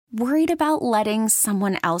Worried about letting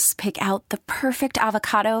someone else pick out the perfect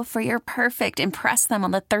avocado for your perfect impress them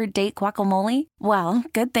on the third date guacamole? Well,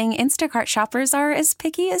 good thing Instacart shoppers are as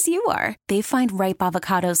picky as you are. They find ripe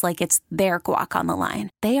avocados like it's their guac on the line.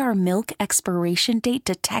 They are milk expiration date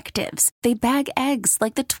detectives. They bag eggs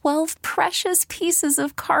like the 12 precious pieces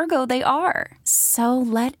of cargo they are. So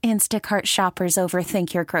let Instacart shoppers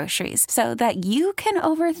overthink your groceries so that you can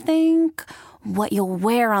overthink what you'll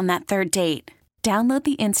wear on that third date. Download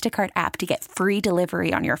the Instacart app to get free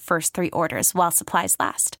delivery on your first 3 orders while supplies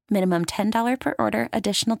last. Minimum $10 per order.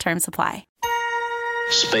 Additional terms apply.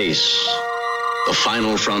 Space, the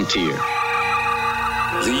final frontier.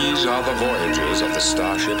 These are the voyages of the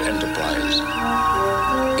Starship Enterprise.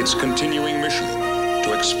 Its continuing mission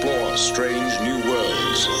to explore strange new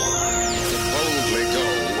worlds. To boldly go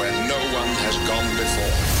where no one has gone before.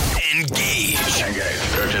 Engage.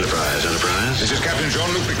 Search Enterprise. This is Captain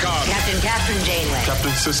Jean-Luc Picard. Captain Catherine Janeway.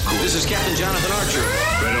 Captain Sisko. This is Captain Jonathan Archer.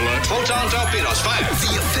 Red alert. Photon torpedoes, fire.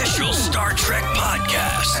 The official Star Trek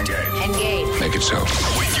podcast. Engage. Make it so.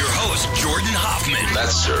 With your host, Jordan Hoffman. That,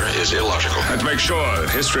 sir, is illogical. And to make sure that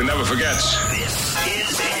history never forgets. This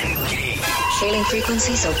is Engage. Hailing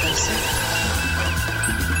frequencies open, sir.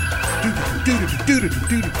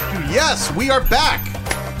 Yes, we are back.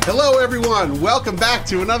 Hello, everyone. Welcome back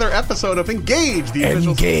to another episode of Engage, the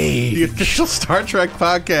official Star Trek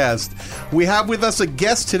podcast. We have with us a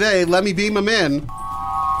guest today. Let me beam him in.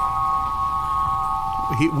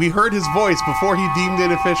 We heard his voice before he beamed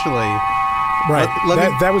in officially. Right.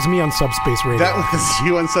 That was me on Subspace Radio. That was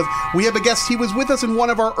you on Subspace. We have a guest. He was with us in one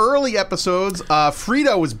of our early episodes.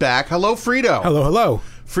 Frito is back. Hello, Frito. Hello.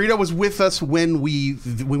 Frito was with us when we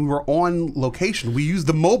were on location. We used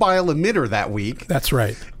the mobile emitter that week. That's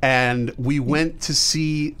right. And we went to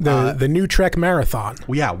see the new Trek Marathon.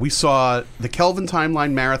 Yeah, we saw the Kelvin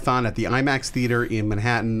Timeline Marathon at the IMAX Theater in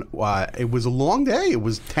Manhattan. It was a long day. It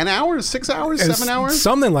was 10 hours, 6 hours, 7 hours?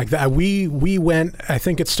 Something like that. We went, I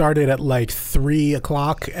think it started at like 3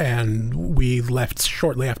 o'clock and we left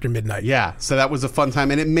shortly after midnight. Yeah, so that was a fun time.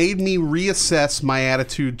 And it made me reassess my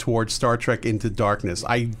attitude towards Star Trek Into Darkness.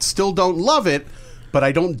 I still don't love it, but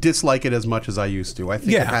I don't dislike it as much as I used to. I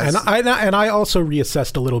think it has... and I also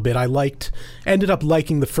reassessed a little bit. Ended up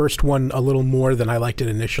liking the first one a little more than I liked it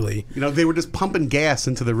initially. You know, they were just pumping gas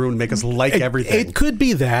into the room to make us like everything. It could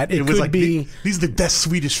be that. It was could like, be... These are the best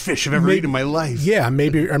Swedish fish I've ever eaten in my life. Yeah,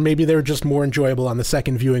 maybe they were just more enjoyable on the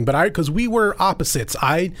second viewing. But because we were opposites.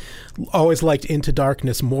 I always liked Into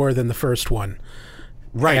Darkness more than the first one.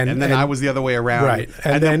 Right, and then I was the other way around. Right,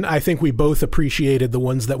 and then I think we both appreciated the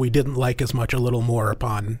ones that we didn't like as much a little more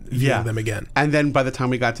upon viewing them again. And then by the time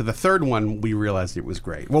we got to the third one, we realized it was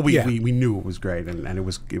great. Well, we knew it was great, and it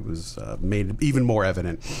was made even more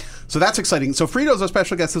evident. So that's exciting. So Frito's our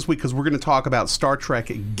special guest this week because we're going to talk about Star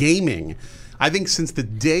Trek gaming. I think since the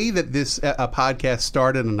day that this podcast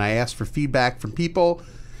started and I asked for feedback from people,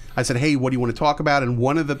 I said, hey, what do you want to talk about? And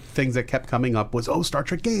one of the things that kept coming up was, Star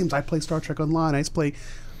Trek games. I play Star Trek Online. I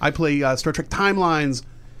play Star Trek Timelines.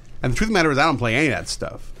 And the truth of the matter is I don't play any of that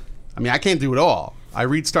stuff. I mean, I can't do it all. I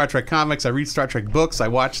read Star Trek comics. I read Star Trek books. I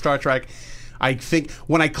watch Star Trek. I think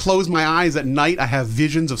when I close my eyes at night, I have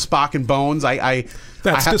visions of Spock and Bones.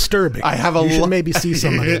 That's disturbing. You should maybe see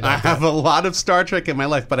somebody about I have a lot of Star Trek in my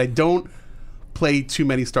life, but I don't play too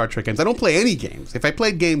many Star Trek games. I don't play any games. If I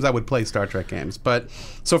played games, I would play Star Trek games. But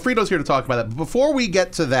so Frito's here to talk about that. But before we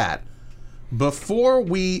get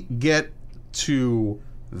to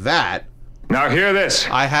that, Now hear this.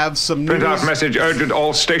 I have some news. Print out message urgent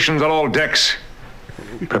all stations on all decks.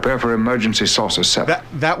 Prepare for emergency saucer 7.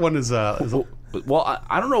 That one is well,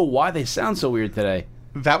 I don't know why they sound so weird today.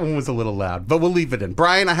 That one was a little loud, but we'll leave it in.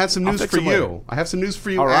 Brian, I have some news for you. I have some news for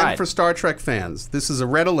you and for Star Trek fans. This is a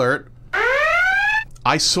red alert.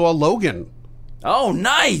 I saw Logan. Oh,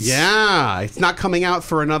 nice. Yeah. It's not coming out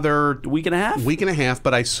for another... week and a half,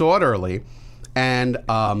 but I saw it early. And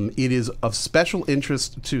it is of special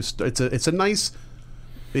interest to...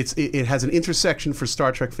 It has an intersection for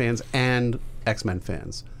Star Trek fans and X-Men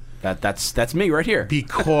fans. That's me right here.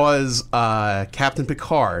 Because Captain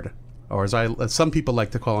Picard, or as some people like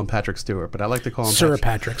to call him Patrick Stewart, but I like to call him Sir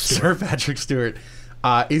Patrick Stewart,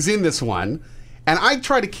 is in this one. And I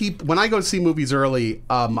try to keep, when I go see movies early,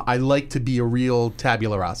 I like to be a real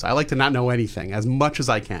tabula rasa. I like to not know anything as much as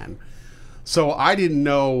I can. So I didn't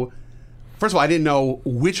know, first of all, I didn't know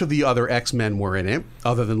which of the other X-Men were in it,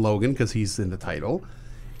 other than Logan, because he's in the title.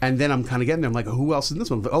 And then I'm kind of getting there. I'm like, who else is in this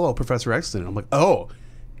one? Oh, Professor X. I'm like,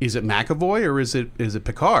 is it McAvoy or is it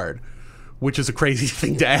Picard? Which is a crazy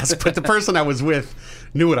thing to ask. But the person I was with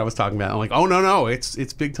knew what I was talking about. I'm like, oh, no,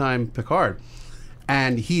 it's big time Picard.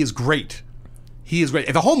 And he is great. He is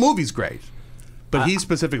great. The whole movie's great, but he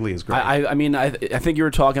specifically is great. I mean, I think you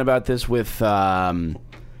were talking about this with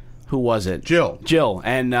who was it? Jill,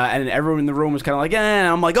 and everyone in the room was kind of like,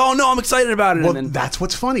 I'm like, oh no, I'm excited about it. Well, and then, that's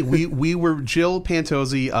what's funny. We were Jill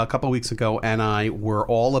Pantozzi a couple of weeks ago, and I were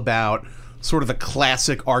all about sort of the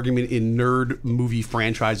classic argument in nerd movie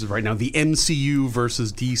franchises right now: the MCU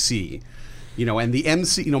versus DC. And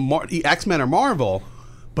the X-Men are Marvel,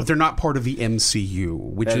 but they're not part of the MCU,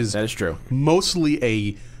 which that is true.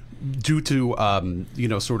 Mostly due to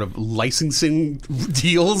sort of licensing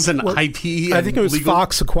deals and IP. I think it was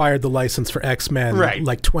Fox acquired the license for X-Men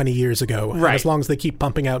like 20 years ago. And as long as they keep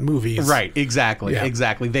pumping out movies. Right, exactly.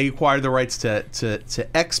 They acquired the rights to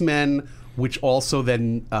X-Men, which also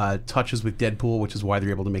then touches with Deadpool, which is why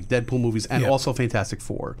they're able to make Deadpool movies, and also Fantastic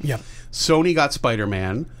Four. Yeah. Sony got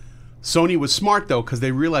Spider-Man. Sony was smart, though, because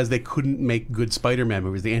they realized they couldn't make good Spider-Man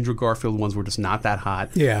movies. The Andrew Garfield ones were just not that hot.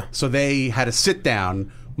 Yeah. So they had to sit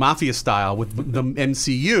down, mafia style, with the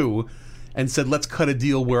MCU and said, let's cut a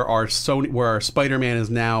deal where our Spider-Man is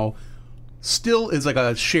now still is like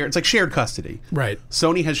it's like shared custody. Right.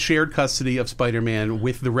 Sony has shared custody of Spider-Man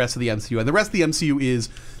with the rest of the MCU. And the rest of the MCU is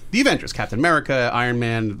the Avengers, Captain America, Iron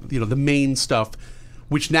Man, the main stuff,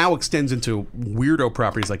 which now extends into weirdo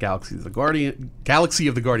properties like Galaxy of the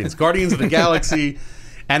Guardians, Guardians of the Galaxy,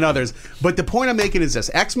 and others. But the point I'm making is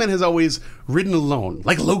this: X-Men has always ridden alone,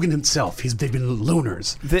 like Logan himself. They've been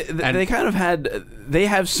loners. They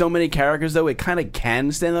have so many characters, though, it kind of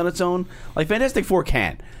can stand on its own. Like Fantastic Four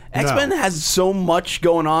can't. X-Men has so much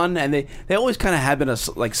going on, and they always kind of have been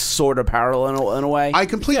sort of parallel in a way. I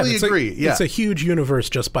completely agree. It's a huge universe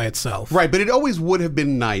just by itself. Right, but it always would have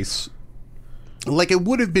been nice. Like, it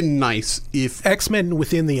would have been nice if X-Men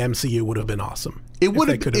within the MCU would have been awesome. It would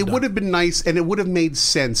have been nice, and it would have made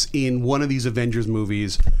sense in one of these Avengers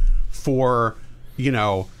movies for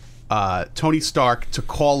Tony Stark to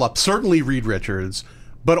call up certainly Reed Richards,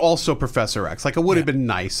 but also Professor X. Like, it would have been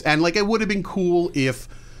nice, and like it would have been cool if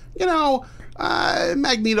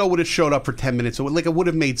Magneto would have showed up for 10 minutes. So it would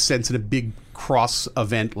have made sense in a big cross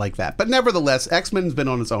event like that. But nevertheless, X-Men's been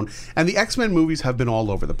on its own. And the X-Men movies have been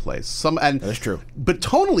all over the place. That's true. But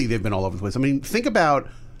tonally, they've been all over the place. I mean, think about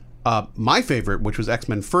my favorite, which was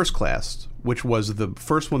X-Men First Class, which was the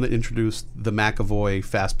first one that introduced the McAvoy,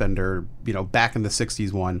 Fassbender, back in the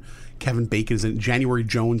 60s one. Kevin Bacon is in January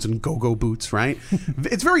Jones and Go-Go Boots, right?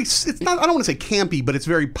 It's not, I don't want to say campy, but it's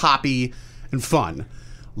very poppy and fun.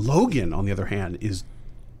 Logan, on the other hand, is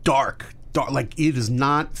dark. Like, it does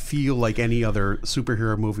not feel like any other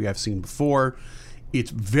superhero movie I've seen before. It's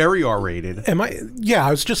very R-rated. I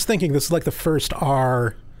was just thinking this is like the first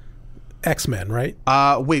R X-Men, right?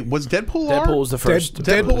 Wait, was Deadpool R? Deadpool was the first.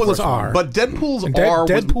 Deadpool was R. But Deadpool's R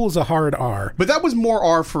Deadpool's a hard R. But that was more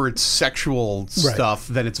R for its sexual stuff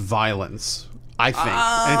than its violence, I think.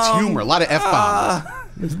 And its humor. A lot of F-bombs.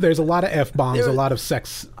 There's a lot of F-bombs, a lot of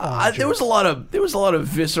sex. There was a lot of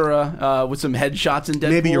viscera with some headshots in Deadpool.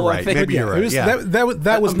 Maybe you're right.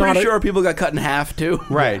 That was I'm not. pretty sure people got cut in half too.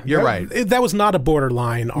 Right, you're right. That was not a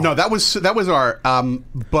borderline R. No, that was R.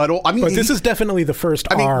 But this is definitely the first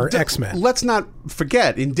R X-Men. Let's not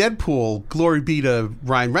forget, in Deadpool, glory be to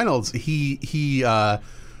Ryan Reynolds. He how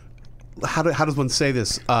does one say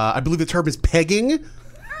this? I believe the term is pegging.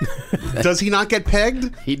 Does he not get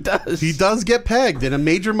pegged? He does. He does get pegged in a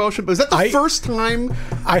major motion. Was that the first time?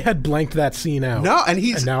 I had blanked that scene out. No, and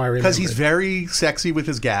now I remember because he's very sexy with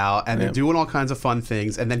his gal, and they're doing all kinds of fun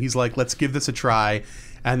things. And then he's like, "Let's give this a try."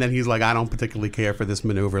 And then he's like, "I don't particularly care for this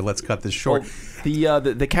maneuver. Let's cut this short." Well,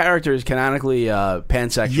 the character is canonically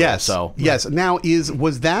pansexual. Yes. So yes. Now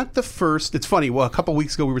was that the first? It's funny. Well, a couple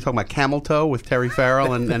weeks ago we were talking about Camel Toe with Terry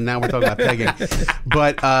Farrell, and now we're talking about pegging.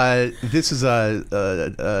 But this was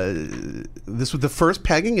the first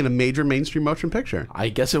pegging in a major mainstream motion picture. I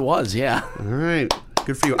guess it was. Yeah. All right.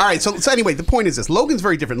 Good for you. All right. So anyway, the point is this: Logan's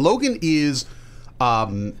very different. Logan is. I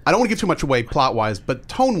don't want to give too much away plot-wise, but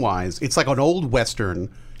tone-wise, it's like an old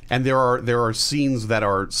Western, and there are scenes that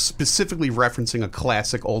are specifically referencing a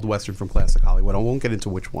classic old Western from classic Hollywood. I won't get into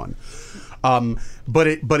which one, but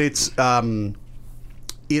it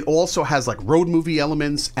also has like road movie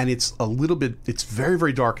elements, and it's very,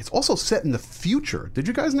 very dark. It's also set in the future. Did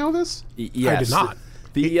you guys know this? Yes. I did not.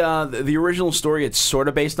 The original story it's sort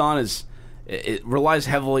of based on is. It relies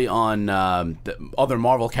heavily on the other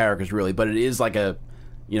Marvel characters, really, but it is like a,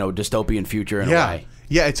 dystopian future in a way.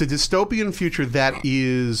 Yeah, it's a dystopian future that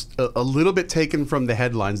is a little bit taken from the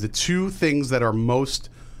headlines. The two things that are most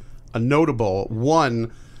notable,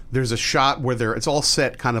 one, there's a shot where it's all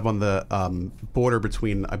set kind of on the border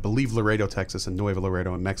between, I believe, Laredo, Texas, and Nuevo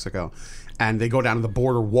Laredo in Mexico, and they go down to the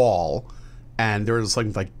border wall. and there's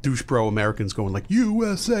like douche bro Americans going like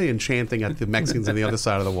USA and chanting at the Mexicans on the other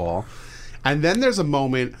side of the wall. And then there's a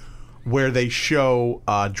moment where they show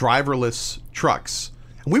driverless trucks.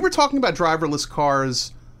 And we were talking about driverless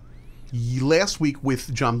cars last week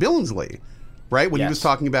with John Billingsley, right? When he was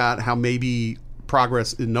talking about how maybe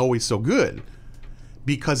progress isn't always so good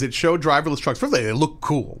because it showed driverless trucks. First, they look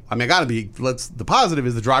cool. I mean, the positive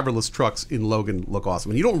is the driverless trucks in Logan look awesome.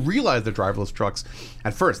 And you don't realize they're driverless trucks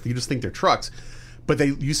at first. You just think they're trucks. But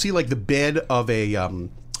you see like the bed of a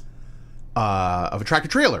tractor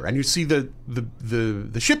trailer, and you see the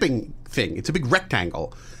shipping thing. It's a big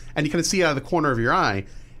rectangle, and you kind of see it out of the corner of your eye,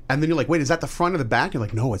 and then you're like, wait, is that the front or the back? You're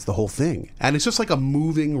like, no, it's the whole thing, and it's just like a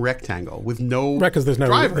moving rectangle with no because there's no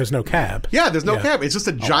cab. Yeah, there's no cab. It's just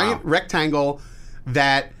a giant rectangle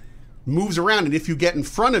that moves around, and if you get in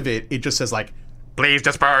front of it, it just says like, please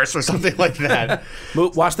disperse or something like that.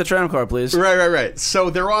 Watch the tram car, please. Right.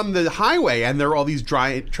 So they're on the highway, and there are all these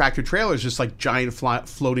giant tractor trailers, just like giant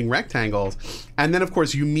floating rectangles. And then, of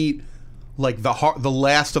course, you meet like the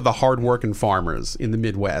last of the hardworking farmers in the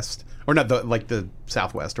Midwest, or not the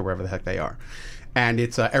Southwest, or wherever the heck they are. And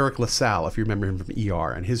it's Eric LaSalle, if you remember him from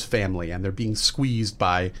ER, and his family, and they're being squeezed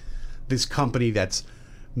by this company that's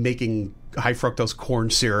making high fructose corn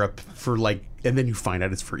syrup for like, and then you find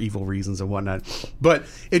out it's for evil reasons and whatnot. But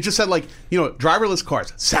it just said like, driverless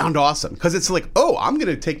cars sound awesome because it's like, oh, I'm going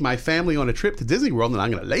to take my family on a trip to Disney World and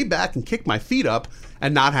I'm going to lay back and kick my feet up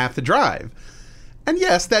and not have to drive. And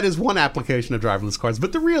yes, that is one application of driverless cars,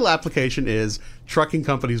 but the real application is trucking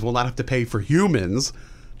companies will not have to pay for humans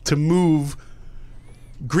to move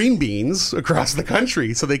green beans across the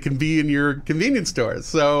country so they can be in your convenience stores.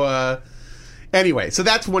 So, anyway, so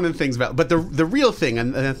that's one of the things about, but the real thing,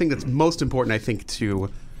 and I think that's most important, I think,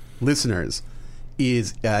 to listeners,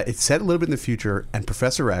 is it's set a little bit in the future, and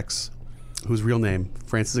Professor X, whose real name,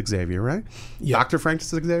 Francis Xavier, right? Yeah. Dr. Francis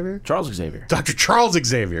Xavier? Charles Xavier. Dr. Charles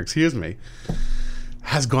Xavier, excuse me,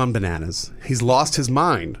 has gone bananas. He's lost his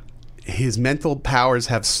mind. His mental powers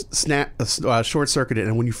have short-circuited,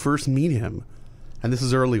 and when you first meet him, and this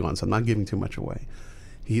is early on, so I'm not giving too much away,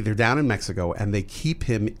 they're down in Mexico, and they keep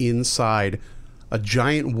him inside a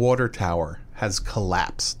giant water tower has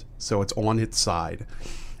collapsed, so it's on its side,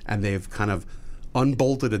 and they've kind of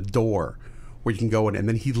unbolted a door where you can go in, and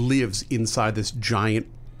then he lives inside this giant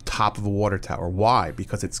top of a water tower. Why?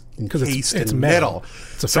 Because it's encased in metal.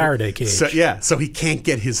 It's a Faraday cage. So he can't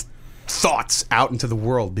get his thoughts out into the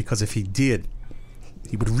world, because if he did,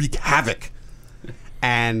 he would wreak havoc.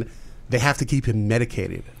 And they have to keep him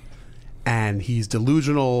medicated. And he's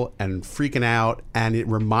delusional and freaking out. And it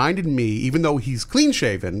reminded me, even though he's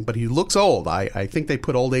clean-shaven, but he looks old. I think they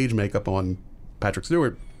put old age makeup on Patrick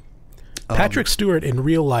Stewart. Patrick Stewart in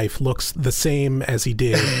real life looks the same as he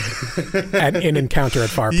did in Encounter at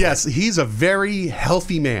Farpoint. Yes, he's a very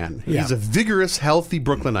healthy man. He's a vigorous, healthy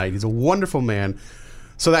Brooklynite. He's a wonderful man.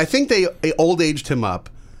 So I think they old-aged him up.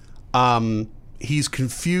 He's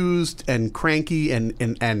confused and cranky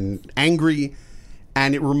and angry.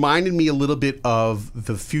 And it reminded me a little bit of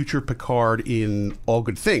the future Picard in All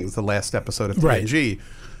Good Things, the last episode of TNG.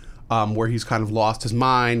 Right. Where he's kind of lost his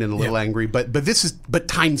mind and a little angry, but this is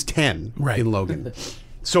times 10 in Logan.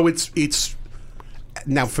 So it's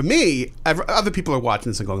now for me. Other people are watching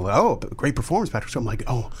this and going like, "Oh, great performance, Patrick." So I'm like,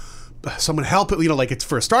 "Oh, someone help it!" Like it's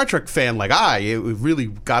for a Star Trek fan like it really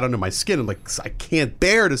got under my skin. I'm like, I can't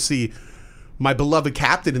bear to see my beloved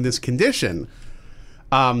captain in this condition.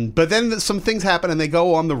 But then some things happen and they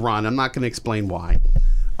go on the run. I'm not going to explain why.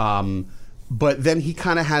 But then he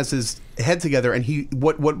kind of has his head together, and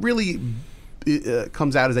what really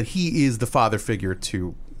comes out is that he is the father figure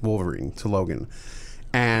to Wolverine, to Logan.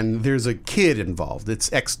 And there's a kid involved.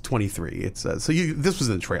 It's X-23. It's this was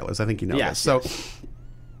in the trailers. I think you know this. So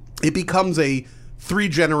it becomes a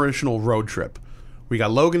 3-generational road trip. We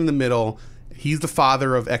got Logan in the middle. He's the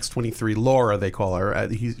father of X-23, Laura, they call her.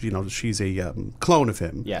 She's a clone of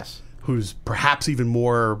him. Yes. Who's perhaps even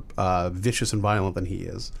more vicious and violent than he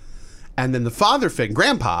is. And then the father figure,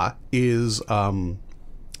 Grandpa, is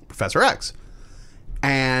Professor X.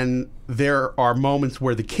 And there are moments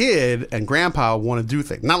where the kid and Grandpa want to do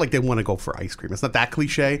things. Not like they want to go for ice cream. It's not that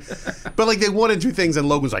cliche. But like they want to do things, and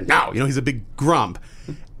Logan's like, no. He's a big grump.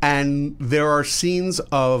 And there are scenes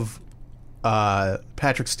of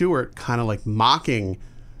Patrick Stewart kind of like mocking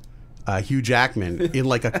Hugh Jackman in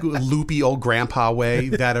like a loopy old grandpa way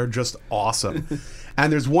that are just awesome.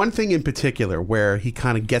 And there's one thing in particular where he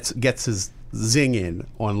kind of gets his zing in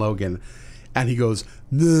on Logan, and he goes,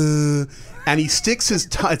 "Nah," and he sticks his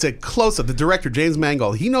tongue. It's a close-up. The director, James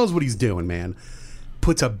Mangold, he knows what he's doing, man.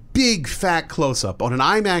 Puts a big fat close-up on an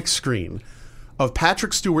IMAX screen of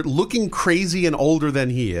Patrick Stewart looking crazy and older than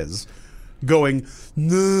he is, going,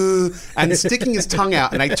 "Nah," and sticking his tongue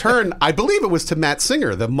out. And I believe it was to Matt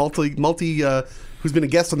Singer, the who's been a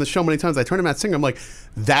guest on the show many times. I turned to Matt Singer. I'm like,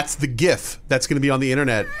 that's the GIF that's going to be on the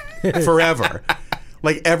internet forever.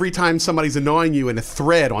 Like every time somebody's annoying you in a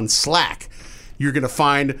thread on Slack, you're going to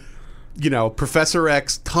find, Professor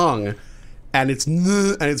X tongue, and it's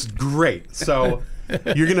great. So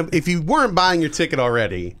you're going to, if you weren't buying your ticket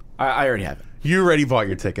already, I already have it. You already bought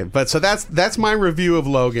your ticket. But so that's my review of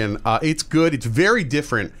Logan. It's good. It's very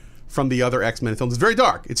different from the other X-Men films. It's very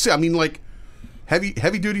dark. It's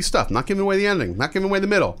heavy duty stuff. Not giving away the ending. Not giving away the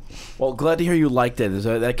middle. Well, glad to hear you liked it.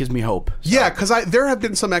 That gives me hope. So. Yeah, because there have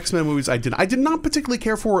been some X-Men movies I did not particularly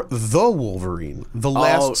care for. The Wolverine, the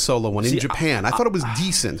last solo one in Japan. I thought it was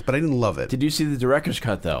decent, but I didn't love it. Did you see the director's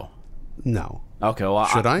cut though? No. Okay. Well,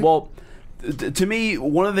 should I? Well, to me,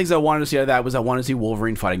 one of the things I wanted to see out of that was I wanted to see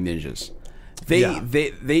Wolverine fighting ninjas.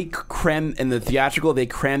 They cram in the theatrical. They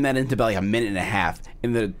cram that into about like a minute and a half.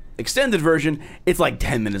 In the extended version, it's like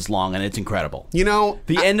 10 minutes long, and it's incredible.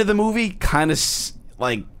 The end of the movie kind of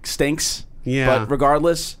stinks. Yeah. But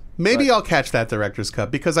regardless, maybe I'll catch that director's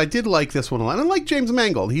cut because I did like this one a lot. I like James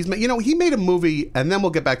Mangold. He made a movie, and then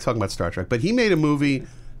we'll get back to talking about Star Trek. But he made a movie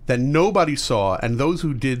that nobody saw, and those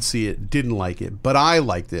who did see it didn't like it. But I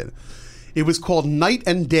liked it. It was called Night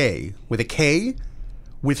and Day with a K,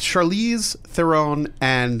 with Charlize Theron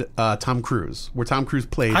and Tom Cruise, where Tom Cruise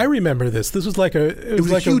played. I remember this. This was like it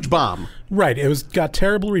was like a huge bomb. Right. It got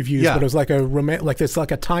terrible reviews, but it was like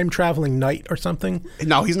a time traveling knight or something.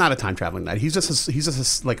 No, he's not a time traveling knight. He's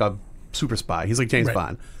just like a super spy. He's like James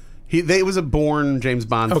Bond. It was a born James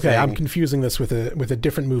Bond. Okay, thing. I'm confusing this with a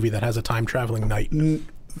different movie that has a time traveling knight,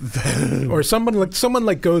 or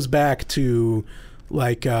someone goes back to.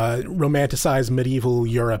 Romanticized medieval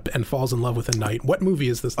Europe and falls in love with a knight. What movie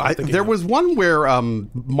is this? There was one where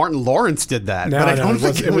Martin Lawrence did that, but I don't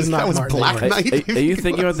think it was not. That was Black Knight. Are you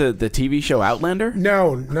thinking about the TV show Outlander?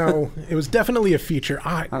 No, it was definitely a feature.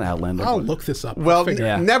 Not Outlander. I'll look this up. Well,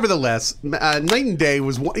 nevertheless, Night and Day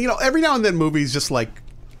was every now and then movies just like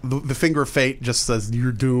the finger of fate just says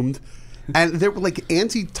you're doomed, and there were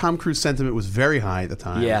anti-Tom Cruise sentiment was very high at the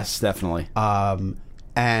time. Yes, definitely.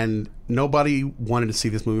 And nobody wanted to see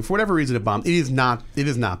this movie for whatever reason. It bombed. It is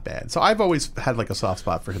not bad. So I've always had a soft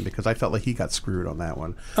spot for him because I felt like he got screwed on that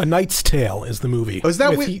one. A Knight's Tale is the movie. Oh, is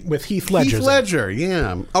that with Heath Ledger? Heath Ledger,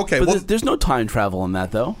 yeah. Okay, but there's no time travel in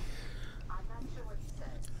that though.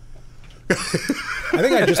 I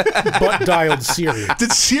think I just butt dialed Siri.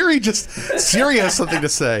 Did Siri has something to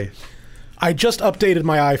say? I just updated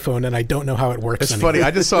my iPhone and I don't know how it works. It's funny.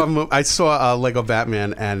 I saw Lego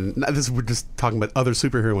Batman, and we're just talking about other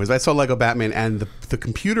superhero movies. I saw Lego Batman, and the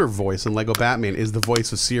computer voice in Lego Batman is the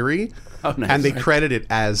voice of Siri, and they credit it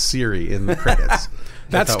as Siri in the credits.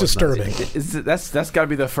 That's disturbing. That's got to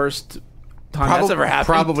be the first time that's ever happened.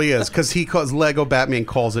 Probably is because Lego Batman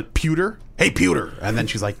calls it Pewter. Hey, Pewter, and then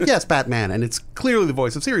she's like, "Yes, Batman," and it's clearly the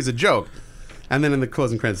voice of Siri. It's a joke. And then in the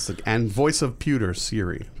closing credits, it's like, and voice of Pewter,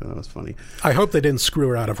 Siri. So that was funny. I hope they didn't screw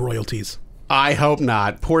her out of royalties. I hope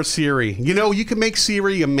not. Poor Siri. You can make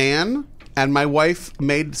Siri a man, and my wife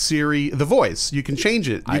made Siri the voice. You can change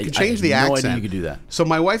it. You can change the accent. No idea you could do that. So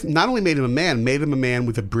my wife not only made him a man, made him a man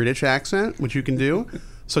with a British accent, which you can do.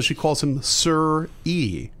 So she calls him Sir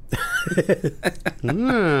E.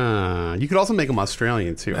 You could also make him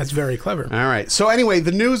Australian too. That's very clever. All right. So anyway,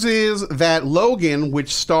 the news is that Logan,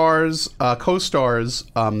 which co-stars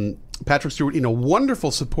Patrick Stewart in a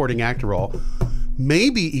wonderful supporting actor role,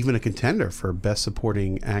 maybe even a contender for Best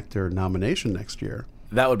Supporting Actor nomination next year.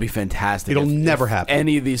 That would be fantastic. It'll never happen.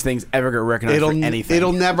 Any of these things ever get recognized for anything.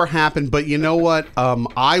 It'll never happen. But you know what?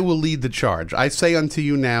 I will lead the charge. I say unto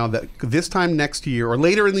you now that this time next year or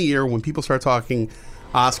later in the year, when people start talking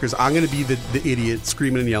Oscars, I'm going to be the idiot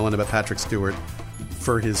screaming and yelling about Patrick Stewart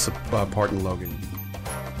for his part in Logan.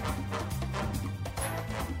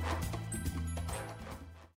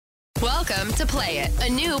 Welcome to Play It, a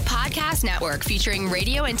new podcast network featuring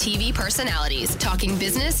radio and TV personalities talking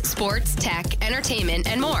business, sports, tech, entertainment,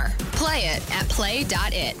 and more. Play it at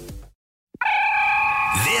play.it.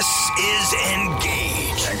 This is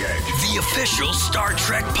Engage, the official Star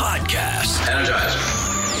Trek podcast. Energize.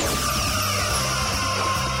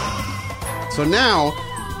 So now,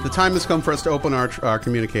 the time has come for us to open our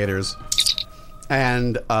communicators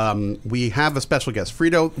And we have a special guest.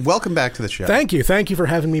 Frito, welcome back to the show. Thank you. Thank you for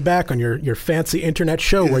having me back on your fancy internet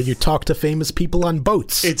show where you talk to famous people on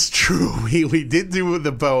boats. It's true. We did do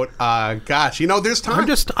the boat. Gosh, there's time.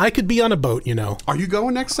 I could be on a boat, Are you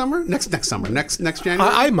going next summer? Next summer? Next January?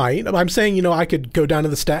 I might. I'm saying, I could go down to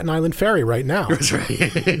the Staten Island Ferry right now. That's right.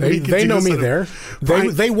 They know me there.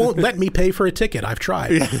 They won't let me pay for a ticket. I've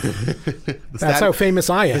tried. That's how famous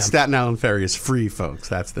I am. The Staten Island Ferry is free, folks.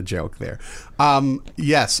 That's the joke there.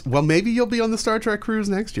 Yes. Well, maybe you'll be on the Star Trek cruise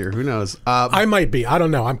next year. Who knows? I might be. I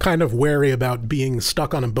don't know. I'm kind of wary about being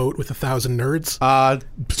stuck on a boat with 1,000 nerds.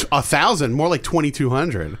 1,000, more like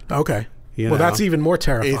 2,200. Okay. Well, that's even more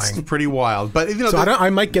terrifying. It's pretty wild. But so I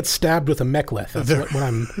might get stabbed with a mek'leth. That's what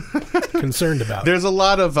I'm concerned about. There's a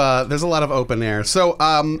lot of open air. So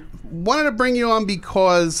wanted to bring you on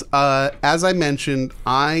because, as I mentioned,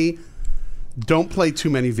 I don't play too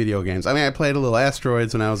many video games. I mean, I played a little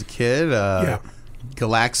Asteroids when I was a kid.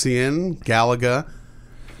 Galaxian, Galaga.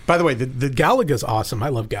 By the way, the Galaga's awesome. I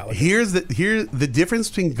love Galaga. Here's the difference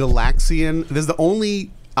between Galaxian. This is the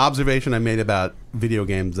only observation I made about video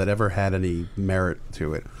games that ever had any merit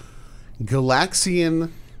to it. Galaxian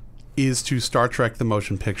is to Star Trek the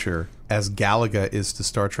motion picture as Galaga is to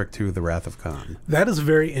Star Trek II The Wrath of Khan. That is a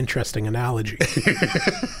very interesting analogy.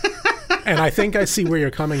 And I think I see where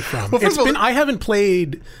you're coming from. Well, I haven't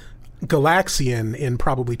played Galaxian in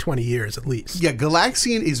probably 20 years at least. Yeah,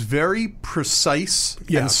 Galaxian is very precise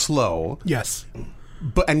and slow. Yes.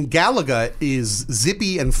 And Galaga is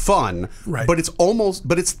zippy and fun, right? But it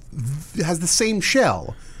has the same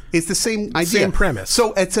shell. It's the same idea, same premise.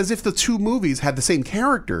 So it's as if the two movies had the same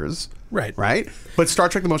characters, right? But Star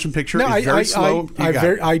Trek: The Motion Picture is very slow.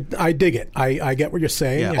 I dig it. I get what you're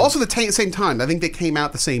saying. Yeah. Also, the same time. I think they came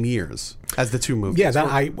out the same years as the two movies. Yeah,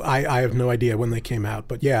 I have no idea when they came out,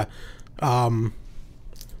 but yeah.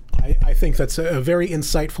 I think that's a very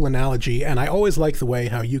insightful analogy, and I always like the way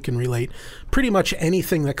how you can relate pretty much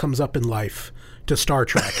anything that comes up in life to Star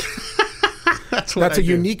Trek. That's a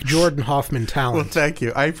unique Jordan Hoffman talent. Well, thank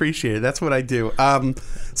you. I appreciate it. That's what I do.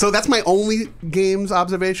 So that's my only games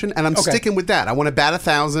observation, and I'm sticking with that. I want to bat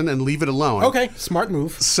 1,000 and leave it alone. Okay, smart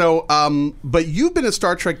move. So, but you've been a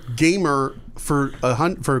Star Trek gamer for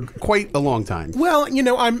quite a long time. Well,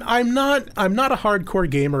 I'm not a hardcore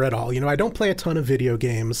gamer at all. I don't play a ton of video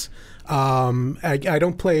games. I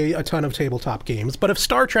don't play a ton of tabletop games. But if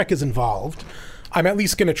Star Trek is involved, I'm at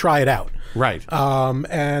least going to try it out. Right.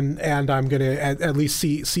 And I'm going to at least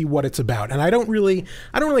see what it's about. And I don't really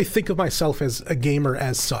think of myself as a gamer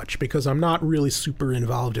as such because I'm not really super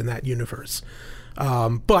involved in that universe.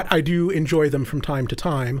 But I do enjoy them from time to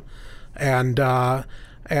time. And I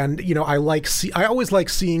always like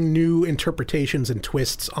seeing new interpretations and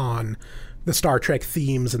twists on the Star Trek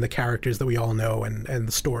themes and the characters that we all know and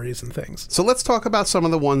the stories and things. So let's talk about some of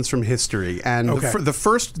the ones from history. And the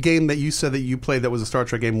first game that you said that you played that was a Star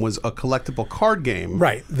Trek game was a collectible card game.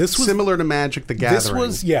 Right. This was similar to Magic the Gathering.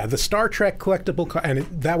 This was, the Star Trek collectible card,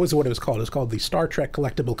 and that was what it was called. It was called the Star Trek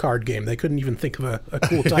collectible card game. They couldn't even think of a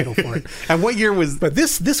cool title for it. And what year was... But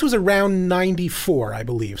this was around 94, I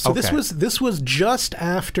believe. So this was just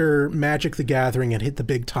after Magic the Gathering had hit the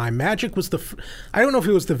big time. Magic was I don't know if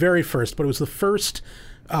it was the very first, but it was the first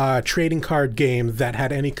trading card game that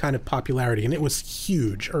had any kind of popularity, and it was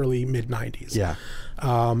huge, early mid-90s. Yeah.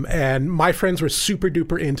 And my friends were super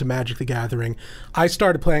duper into Magic the Gathering. I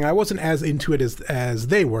started playing. I wasn't as into it as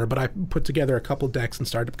they were, but I put together a couple decks and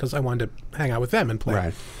started because I wanted to hang out with them and play.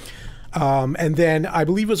 Right. And then I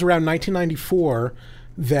believe it was around 1994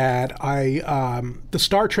 that the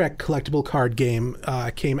Star Trek collectible card game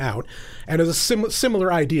came out, and it was a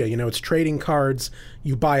similar idea. It's trading cards.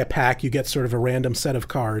 You buy a pack, you get sort of a random set of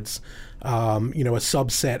cards, a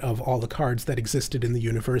subset of all the cards that existed in the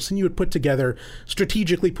universe, and you would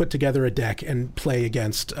strategically put together a deck and play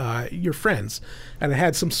against your friends. And it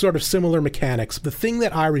had some sort of similar mechanics. The thing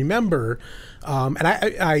that I remember, and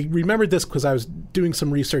I remembered this because I was doing some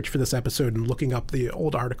research for this episode and looking up the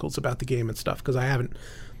old articles about the game and stuff, because I haven't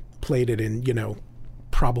played it in,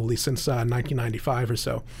 probably since 1995 or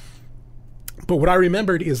so. But what I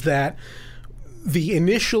remembered is that the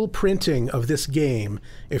initial printing of this game,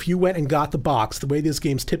 if you went and got the box, the way these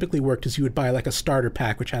games typically worked is you would buy like a starter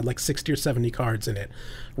pack, which had like 60 or 70 cards in it,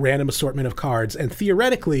 random assortment of cards. And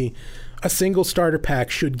theoretically, a single starter pack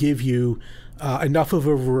should give you enough of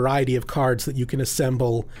a variety of cards that you can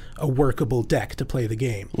assemble a workable deck to play the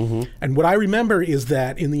game. Mm-hmm. And what I remember is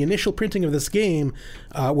that in the initial printing of this game,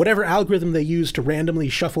 whatever algorithm they used to randomly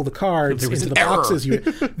shuffle the cards into the boxes,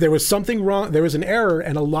 there was something wrong. There was an error,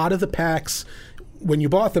 and a lot of the packs, when you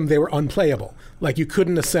bought them, they were unplayable. Like you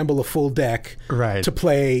couldn't assemble a full deck to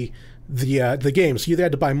play the game. So you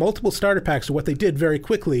had to buy multiple starter packs. So what they did very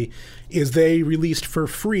quickly is they released for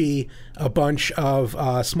free a bunch of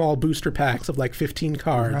small booster packs of like 15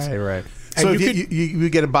 cards. Right. And So if you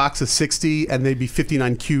get a box of 60 and there'd be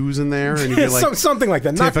 59 Qs in there, and you'd be like, something like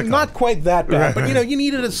that. Not quite that bad, but you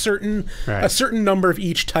needed a certain number of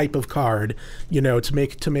each type of card, to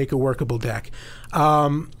make a workable deck.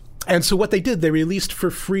 And so what they did, they released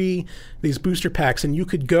for free these booster packs, and you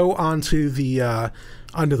could go onto the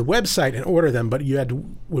website and order them, but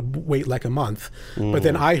you would wait like a month. But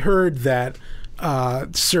then I heard that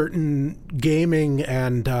certain gaming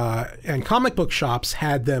and comic book shops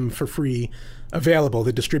had them for free available.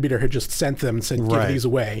 The distributor had just sent them and said, give these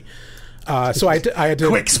away. So I had to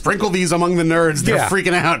quick, sprinkle these among the nerds. They're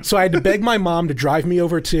freaking out. So I had to beg my mom to drive me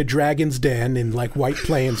over to Dragon's Den in like White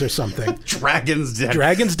Plains or something. Dragon's Den.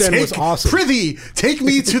 Dragon's Den was awesome. Prithee, take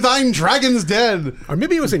me to thine Dragon's Den. Or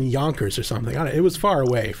maybe it was in Yonkers or something. It was far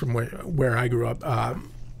away from where I grew up.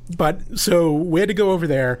 But so we had to go over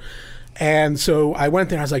there. And so I went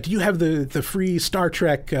there. I was like, do you have the free Star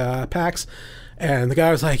Trek packs? And the guy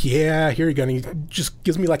was like, yeah, here you go. And he just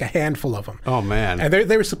gives me like a handful of them. Oh, man. And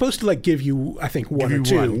they were supposed to like give you, I think, one or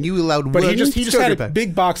two. One. You allowed but one. He just had a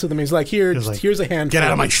big box of them. He's like, here's a handful. Get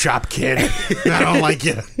out of my shop, kid. I don't like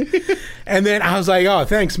you. And then I was like, oh,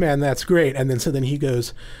 thanks, man. That's great. And then he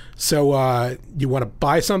goes, so you want to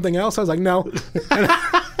buy something else? I was like, no.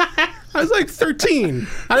 I was like 13.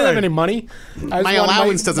 I didn't have any money. My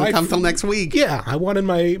allowance doesn't come till next week. Yeah, I wanted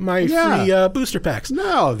my free booster packs.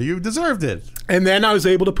 No, you deserved it. And then I was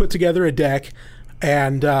able to put together a deck,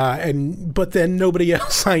 but then nobody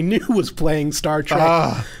else I knew was playing Star Trek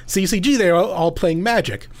CCG. They were all playing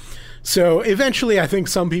Magic. So eventually, I think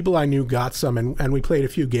some people I knew got some, and we played a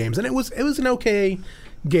few games, and it was an okay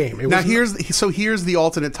game. Here's the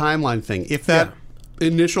alternate timeline thing. If that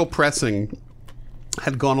initial pressing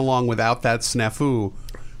had gone along without that snafu,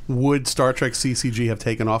 would Star Trek CCG have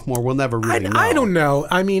taken off more? We'll never really know. I don't know.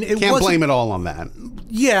 I mean, can't blame it all on that.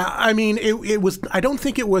 Yeah, I mean, it was. I don't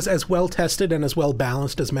think it was as well tested and as well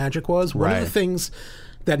balanced as Magic was. One of the things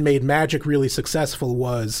that made Magic really successful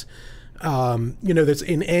was, there's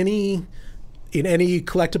in any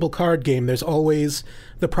collectible card game, there's always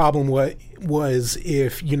the problem was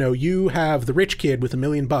if you have the rich kid with $1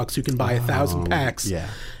 million who can buy 1,000 packs,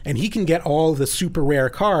 and he can get all the super rare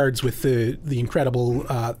cards with the incredible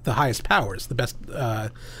the highest powers, the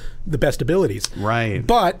best abilities. Right.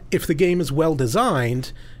 But if the game is well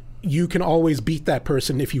designed, you can always beat that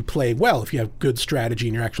person if you play well, if you have good strategy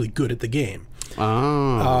and you're actually good at the game.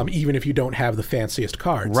 Even if you don't have the fanciest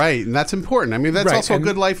cards. Right, and that's important. I mean, that's also a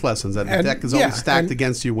good life lesson, that the deck is always stacked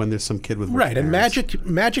against you when there's some kid with rich parents. And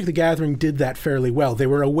Magic the Gathering did that fairly well. They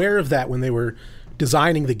were aware of that when they were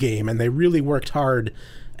designing the game, and they really worked hard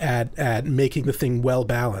at making the thing well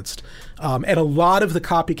balanced. And a lot of the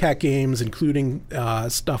copycat games, including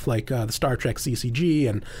stuff like the Star Trek CCG,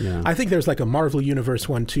 and I think there's like a Marvel Universe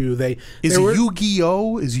one too.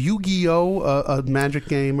 Yu-Gi-Oh! Is Yu-Gi-Oh! A Magic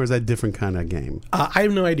game, or is that a different kind of game? I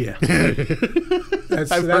have no idea. I've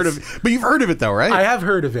heard of it, but you've heard of it though, right? I have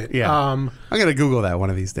heard of it. Yeah, I'm gonna Google that one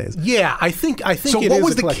of these days. Yeah, I think. So what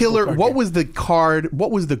was the killer? What was the card? What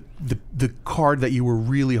was the card that you were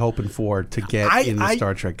really hoping for to get in the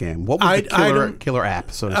Star Trek game? What was the killer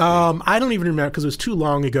app? So to speak? I don't even remember because it was too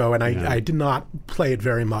long ago, and I did not play it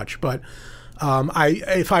very much. But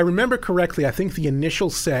if I remember correctly, I think the initial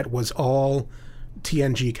set was all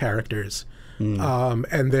TNG characters,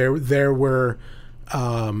 and there were.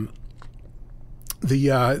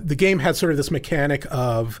 The game had sort of this mechanic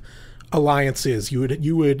of alliances.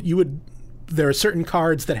 You would. There are certain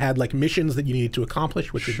cards that had like missions that you needed to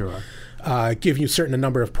accomplish, which would give you a certain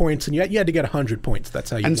number of points, and you had to get 100 points. That's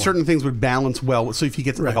how you. And certain things would balance well. So if you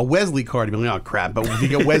get like a Wesley card, you'd be like, oh crap! But if you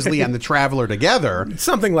get Wesley and the Traveler together,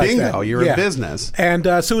 something like bingo, that, you're in business. And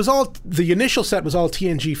so it was all the initial set was all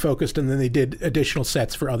TNG focused, and then they did additional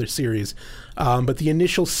sets for other series. But the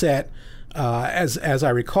initial set. As I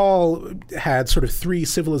recall, had sort of 3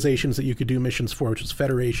 civilizations that you could do missions for, which was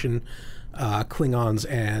Federation, Klingons,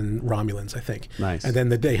 and Romulans, I think. Nice. And then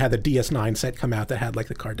they had the DS9 set come out that had like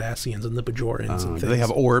the Cardassians and the Bajorans and things. Do they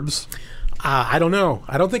have orbs? I don't know.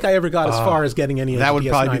 I don't think I ever got as far as getting any of that the would DS9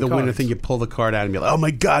 probably be the cards. winner thing. You pull the card out and be like, oh my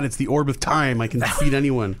god, it's the Orb of Time. I can defeat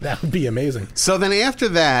anyone. That would be amazing. So then after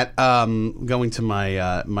that, going to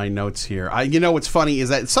my my notes here, what's funny is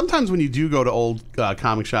that sometimes when you do go to old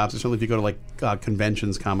comic shops, or certainly if you go to like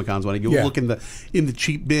conventions, Comic-Cons, when you look in the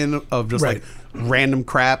cheap bin of just like random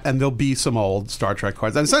crap, and there'll be some old Star Trek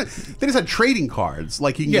cards. And so they just had trading cards,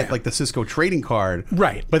 like you can get like the Cisco trading card,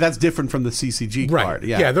 right? But that's different from the CCG card.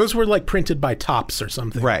 Yeah, those were like printed printed by Topps or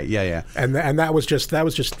something. Right. Yeah. And that was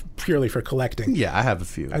just purely for collecting. Yeah, I have a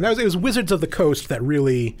few. And it was Wizards of the Coast that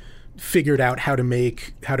really figured out how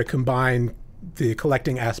to combine the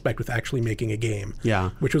collecting aspect with actually making a game.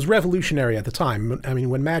 Yeah. Which was revolutionary at the time. I mean,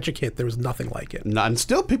 when Magic hit, there was nothing like it.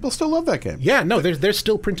 And people still love that game. Yeah, no, they're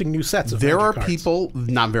still printing new sets of There Magic are cards. people,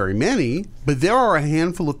 not very many, but there are a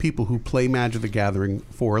handful of people who play Magic the Gathering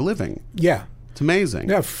for a living. Yeah. It's amazing.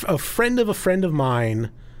 Yeah, a friend of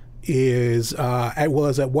mine was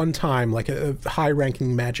at one time like a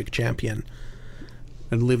high-ranking Magic champion.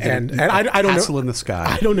 And lived and in I don't castle know, in the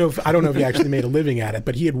sky. I don't know if he actually made a living at it,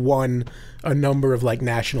 but he had won a number of like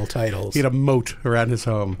national titles. He had a moat around his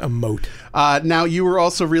home. A moat. Now you were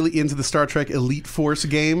also really into the Star Trek Elite Force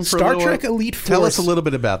game. For Star a little Trek while. Elite Force. Tell us a little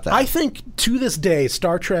bit about that. I think to this day,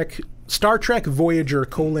 Star Trek Voyager :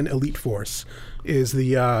 Elite Force is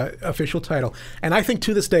the official title, and I think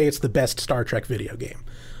to this day it's the best Star Trek video game.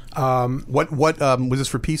 What was this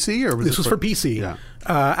for PC or was this was for PC? Yeah.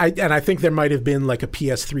 I think there might have been like a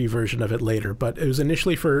PS3 version of it later, but it was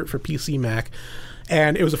initially for PC Mac,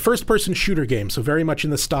 and it was a first-person shooter game, so very much in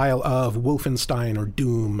the style of Wolfenstein or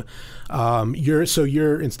Doom.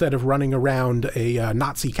 You're instead of running around a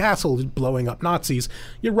Nazi castle blowing up Nazis,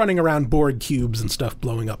 you're running around Borg cubes and stuff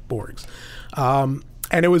blowing up Borgs.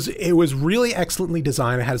 And it was really excellently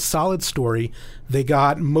designed. It had a solid story. They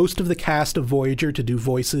got most of the cast of Voyager to do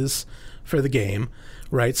voices for the game,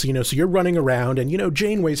 right? So you're running around, and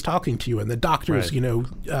Janeway's talking to you, and the doctor's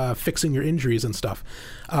fixing your injuries and stuff.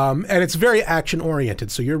 And it's very action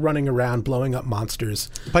oriented. So you're running around blowing up monsters.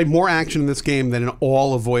 Probably more action in this game than in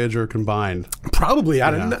all of Voyager combined. Probably.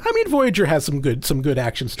 I mean, Voyager has some good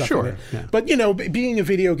action stuff in it. Yeah. But being a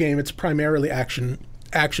video game, it's primarily action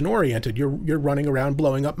oriented. You're running around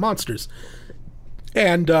blowing up monsters,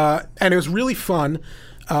 and it was really fun,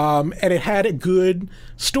 and it had good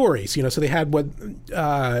stories. So they had what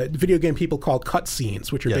video game people call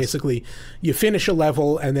cutscenes, which are basically you finish a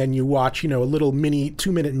level and then you watch a little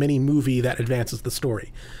 2-minute mini movie that advances the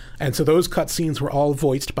story, and so those cutscenes were all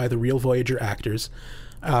voiced by the real Voyager actors.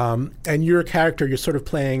 And your character, you're sort of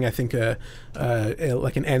playing, I think,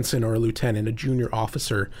 like an ensign or a lieutenant, a junior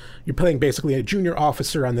officer. You're playing basically a junior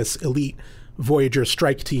officer on this elite Voyager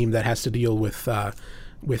strike team that has to deal with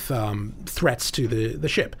threats to the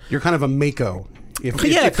ship. You're kind of a Mako. If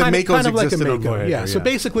the kind Makos of like a existed on Mako. Voyager. Yeah. So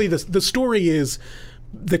basically, the story is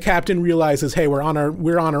the captain realizes, hey, we're on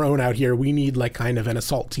our own out here. We need like kind of an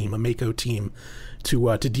assault team, a Mako team,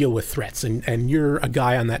 to deal with threats, and you're a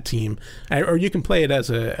guy on that team, or you can play it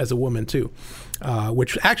as a woman too,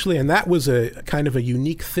 which actually, and that was a kind of a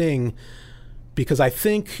unique thing, because I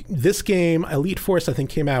think this game Elite Force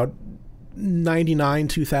came out 99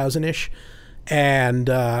 2000-ish, and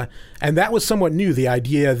that was somewhat new, the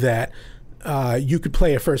idea that you could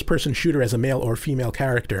play a first person shooter as a male or female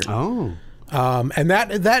character. And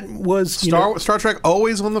that was Star Trek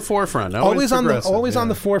always on the forefront, always on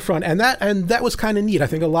the forefront, and that was kind of neat. I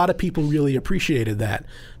think a lot of people really appreciated that,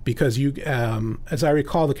 because as I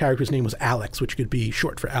recall, the character's name was Alex, which could be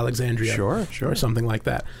short for Alexandria, or something like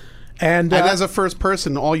that. And as a first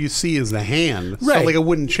person, all you see is the hand, right? So like it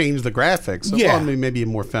wouldn't change the graphics. So, yeah, maybe a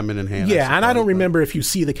more feminine hand. Yeah, and I don't remember if you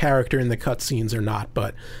see the character in the cutscenes or not,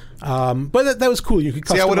 but that was cool. You could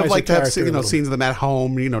customize I would have liked to have scenes of them at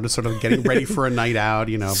home, just sort of getting ready for a night out,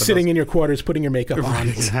 but sitting in your quarters, putting your makeup on.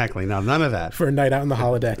 Exactly. No, none of that for a night out in the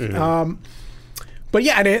holodeck. Mm-hmm. But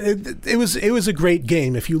yeah, and it was a great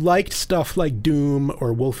game. If you liked stuff like Doom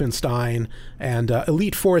or Wolfenstein, and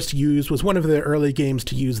Elite Force was one of the early games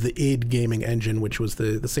to use the id gaming engine, which was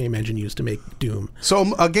the same engine used to make Doom.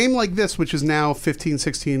 So a game like this, which is now 15,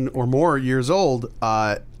 16 or more years old,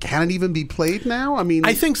 can it even be played now? I mean,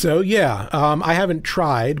 I think so. Yeah, I haven't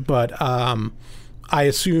tried, but I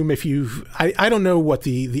assume if I don't know what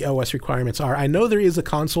the OS requirements are. I know there is a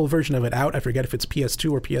console version of it out. I forget if it's PS2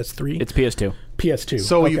 or PS3. It's PS2. PS2.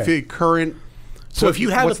 So okay. if you current... So if you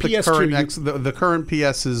have a PS2... The current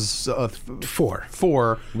PS is... 4.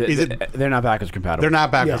 4. They're not backwards compatible. They're not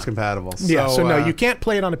backwards compatible. So no, you can't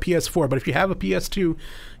play it on a PS4, but if you have a PS2,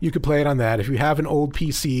 you could play it on that. If you have an old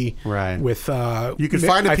PC... Right. With... you could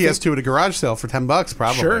find a PS2 at a garage sale for $10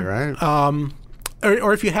 probably, sure. Right?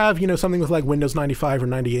 Or if you have, something with like Windows 95 or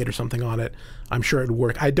 98 or something on it, I'm sure it would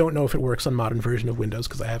work. I don't know if it works on modern version of Windows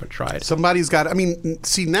because I haven't tried. Somebody's got...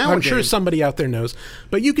 see, now I'm sure somebody out there knows.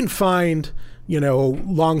 But you can find,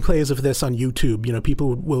 long plays of this on YouTube.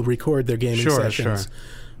 People will record their gaming sessions.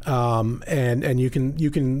 Sure. And you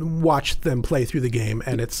can watch them play through the game,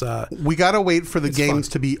 and it's... we got to wait for the games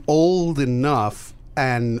fun. to be old enough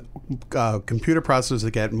and computer processors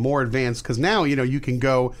to get more advanced, because now, you can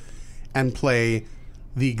go and play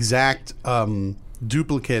the exact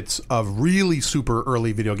duplicates of really super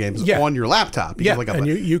early video games on your laptop. You have and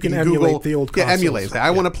you can emulate the old consoles. Emulate.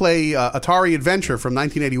 I want to play Atari Adventure from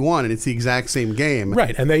 1981, and it's the exact same game.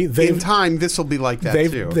 Right, and they in time this will be like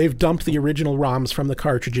that too. They've dumped the original ROMs from the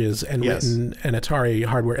cartridges and written an Atari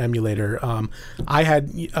hardware emulator.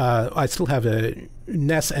 I still have a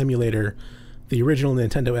NES emulator, the original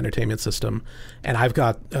Nintendo Entertainment System, and I've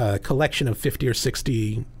got a collection of 50 or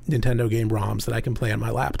 60 Nintendo game ROMs that I can play on my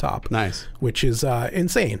laptop. Nice. Which is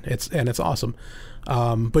insane. It's awesome.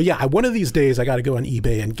 But yeah, one of these days I got to go on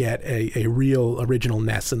eBay and get a real original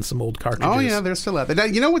NES and some old cartridges. Oh yeah, they're still out there. Now,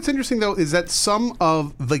 you know what's interesting though is that some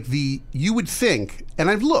of you would think, and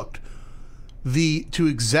I've looked,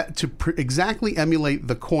 exactly emulate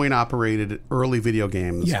the coin-operated early video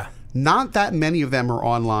games. Yeah. Not that many of them are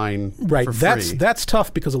online for free. That's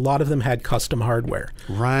tough because a lot of them had custom hardware.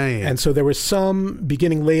 Right. And so there was some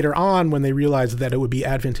beginning later on when they realized that it would be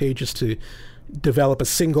advantageous to develop a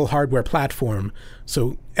single hardware platform.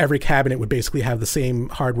 So every cabinet would basically have the same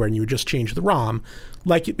hardware and you would just change the ROM,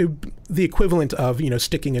 like the equivalent of,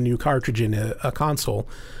 sticking a new cartridge in a console.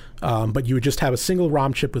 But you would just have a single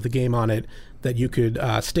ROM chip with a game on it that you could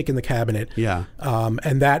stick in the cabinet. Yeah.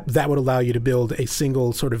 And that would allow you to build a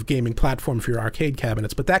single sort of gaming platform for your arcade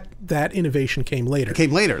cabinets. But that innovation came later.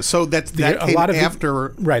 So that came after.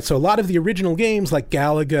 Right. So a lot of the original games like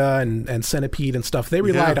Galaga and Centipede and stuff, they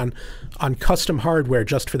relied on custom hardware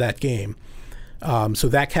just for that game. So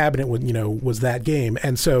that cabinet was that game.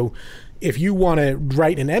 And so if you want to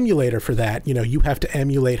write an emulator for that, you have to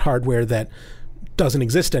emulate hardware that doesn't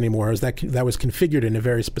exist anymore, as that was configured in a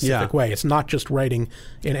very specific way. It's not just writing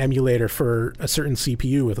an emulator for a certain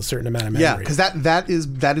CPU with a certain amount of memory. Yeah, because that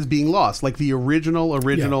is being lost. Like the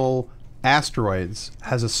original Asteroids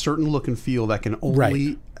has a certain look and feel that can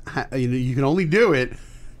only you can only do it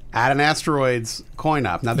at an Asteroids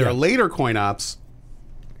coin-op. Now there are later coin-ops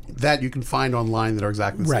that you can find online that are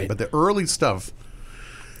exactly the same, but the early stuff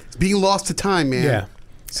is being lost to time, man. Yeah,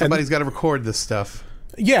 somebody's got to record this stuff.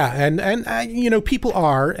 Yeah, and people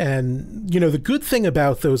are, and the good thing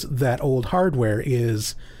about that old hardware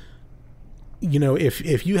is,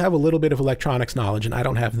 if you have a little bit of electronics knowledge, and I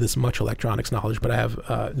don't have this much electronics knowledge, but I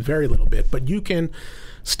have very little bit, but you can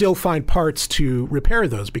still find parts to repair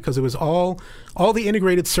those, because it was all the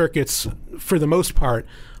integrated circuits, for the most part,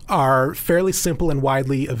 are fairly simple and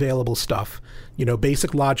widely available stuff.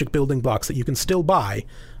 Basic logic building blocks that you can still buy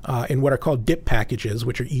in what are called DIP packages,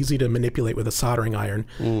 which are easy to manipulate with a soldering iron.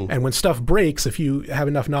 And when stuff breaks, if you have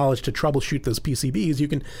enough knowledge to troubleshoot those PCBs, you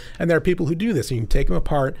can, and there are people who do this, you can take them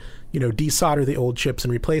apart, desolder the old chips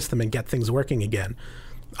and replace them and get things working again.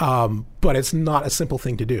 But it's not a simple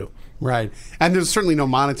thing to do. Right. And there's certainly no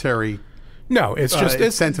monetary. No, it's just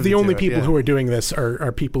the only people who are doing this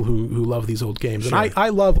are people who love these old games. Sure. And I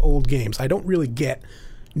love old games. I don't really get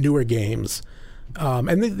newer games.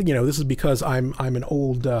 And this is because I'm an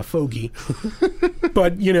old fogey.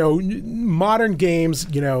 But modern games,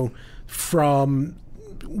 from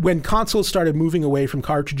when consoles started moving away from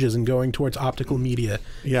cartridges and going towards optical media,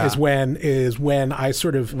 is when I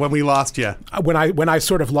sort of we lost you. When I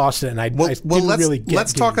sort of lost it, and I didn't really get.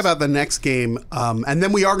 Let's talk about the next game, and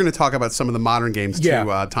then we are going to talk about some of the modern games too,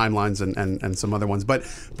 Timelines and some other ones. But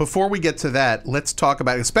before we get to that, let's talk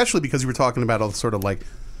about, especially because you were talking about all sort of like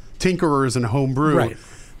tinkerers and homebrew. Right.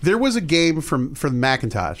 There was a game from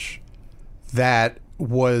Macintosh that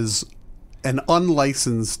was an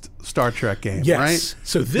unlicensed Star Trek game, right?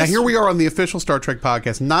 So now here we are on the official Star Trek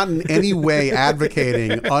podcast, not in any way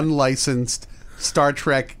advocating unlicensed Star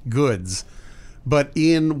Trek goods. But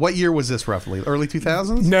in what year was this roughly? Early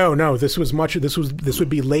 2000s? No. This would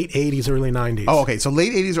be late 80s, early 90s. Oh, okay. So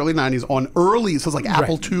late 80s, early 90s on early. So it's like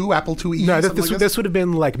Apple II, Apple IIe. No, this would have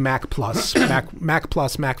been like Mac Plus, Mac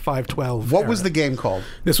Plus, Mac 512. What was the game called?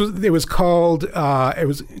 It was called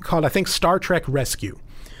I think Star Trek Rescue.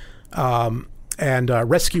 And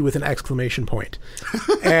rescue with an exclamation point.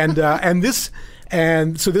 and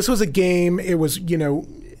so this was a game. It was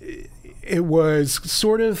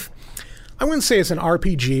sort of, I wouldn't say it's an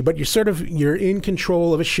RPG, but you're in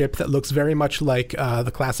control of a ship that looks very much like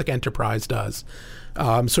the classic Enterprise does.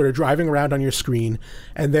 Sort of driving around on your screen,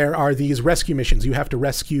 and there are these rescue missions. You have to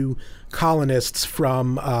rescue colonists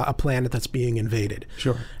from a planet that's being invaded.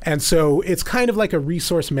 Sure. And so it's kind of like a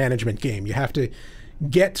resource management game. You have to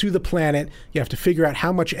get to the planet. You have to figure out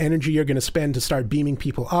how much energy you're going to spend to start beaming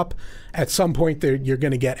people up. At some point, you're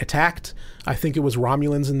going to get attacked. I think it was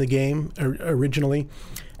Romulans in the game originally.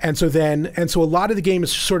 And so a lot of the game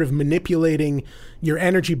is sort of manipulating your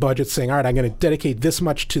energy budget, saying, all right, I'm going to dedicate this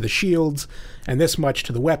much to the shields and this much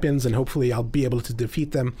to the weapons, and hopefully I'll be able to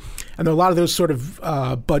defeat them. And there are a lot of those sort of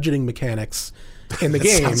budgeting mechanics in the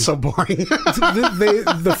game. Sounds so boring.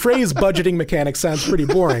 The phrase budgeting mechanics sounds pretty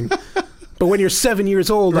boring. But when you're 7 years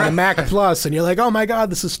old on a Mac Plus and you're like, oh my God,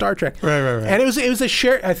 this is Star Trek. Right. And it was a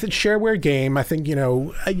shareware game. I think,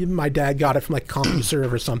 my dad got it from like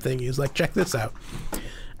CompuServe or something. He was like, check this out.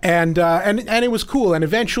 And it was cool. And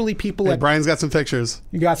eventually people... Hey, Brian's got some pictures.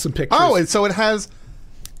 You got some pictures. Oh, and so it has...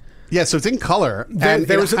 Yeah, so it's in color.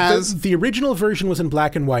 The original version was in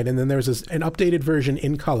black and white, and then there was an updated version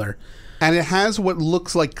in color. And it has what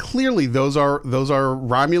looks like, clearly, those are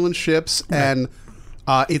Romulan ships, right. And...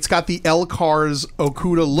 it's got the LCARS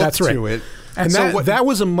Okuda look to it. And that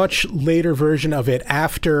was a much later version of it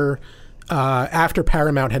after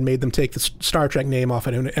Paramount had made them take the Star Trek name off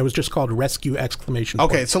it, and it was just called Rescue!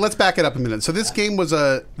 Okay, so let's back it up a minute. So this game was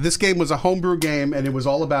a homebrew game, and it was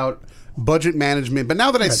all about budget management. But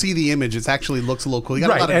now that I see the image, it actually looks a little cool. You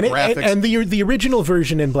got a lot of graphics. And the original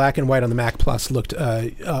version in black and white on the Mac Plus looked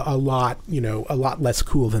a lot less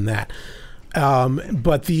cool than that. So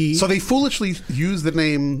they foolishly used the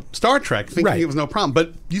name Star Trek, thinking it was no problem.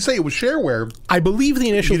 But you say it was shareware. I believe the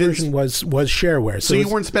initial version was shareware. So you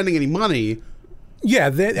weren't spending any money. Yeah,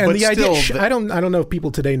 the idea. I don't know if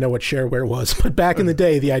people today know what shareware was, but back in the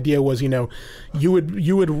day, the idea was, you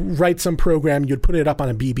would write some program, you'd put it up on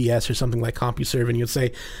a BBS or something like CompuServe, and you'd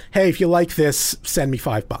say, "Hey, if you like this, send me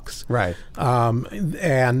 $5." Right.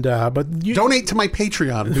 But donate to my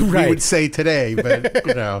Patreon. We would say today,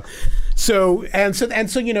 but So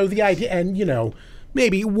the idea, and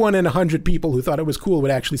maybe 1 in 100 people who thought it was cool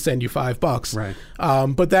would actually send you $5. Right.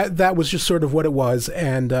 But that was just sort of what it was,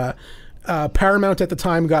 and. Paramount at the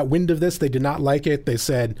time got wind of this. They did not like it. They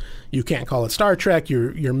said, "You can't call it Star Trek.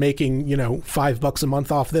 You're making $5 a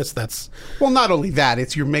month off this." Well, not only that,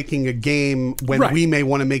 it's you're making a game when we may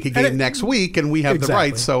want to make a game next week, and we have the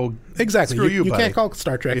rights. So screw you buddy. Can't call it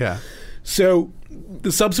Star Trek. Yeah. So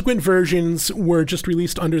the subsequent versions were just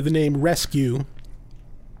released under the name Rescue!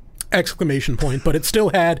 But it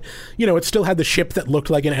still had the ship that looked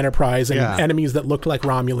like an Enterprise and enemies that looked like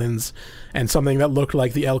Romulans and something that looked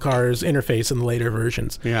like the LCARS interface in the later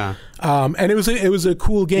versions. Yeah. And it was a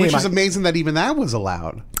cool game. Which is amazing that even that was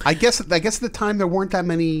allowed. I guess at the time there weren't that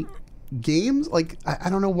many games. Like I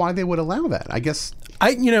don't know why they would allow that. I guess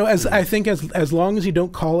I think as long as you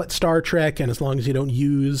don't call it Star Trek and as long as you don't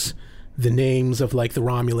use the names of like the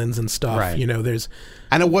Romulans and stuff, there's.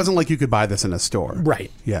 And it wasn't like you could buy this in a store.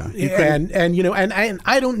 Right. Yeah. And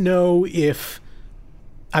I don't know if,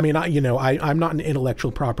 I'm not an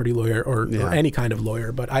intellectual property lawyer or any kind of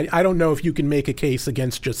lawyer, but I don't know if you can make a case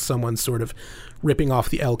against just someone sort of ripping off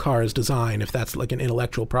the LCARS design, if that's like an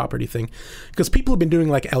intellectual property thing. Because people have been doing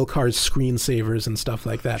like LCARS screensavers and stuff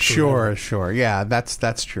like that. Sure. Yeah,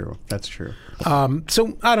 that's true. That's true.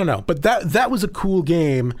 So I don't know, but that was a cool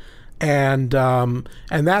game. And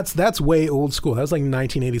that's way old school. That was like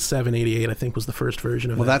 1987, 88, I think was the first version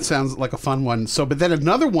of it. Well, that sounds like a fun one. So, but then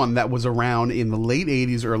another one that was around in the late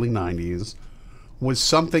 80s, early 90s was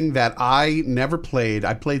something that I never played.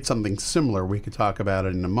 I played something similar. We could talk about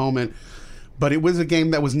it in a moment. But it was a game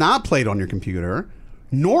that was not played on your computer,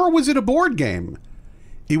 nor was it a board game.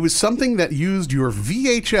 It was something that used your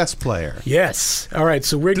VHS player. Yes. All right,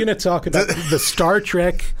 so we're going to talk about the Star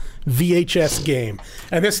Trek VHS game,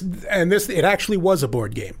 and this it actually was a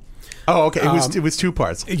board game. Oh, okay. It was two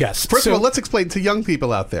parts. Yes. First of all, let's explain to young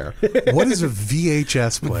people out there, what is a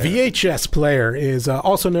VHS player? VHS player is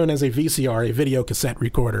also known as a VCR, a video cassette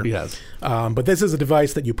recorder. Yes. But this is a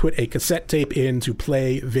device that you put a cassette tape in to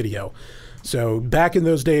play video. So back in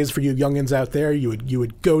those days, for you youngins out there, you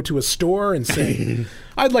would go to a store and say,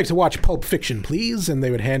 "I'd like to watch Pulp Fiction, please," and they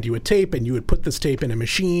would hand you a tape, and you would put this tape in a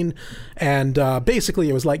machine, and basically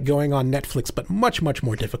it was like going on Netflix, but much, much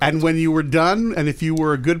more difficult. And when you were done, and if you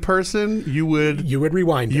were a good person, you would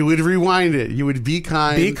rewind it. You would rewind it. You would be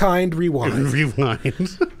kind. Be kind, rewind.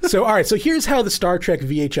 Rewind. So all right, so here's how the Star Trek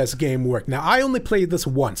VHS game worked. Now I only played this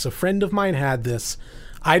once. A friend of mine had this.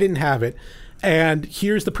 I didn't have it. And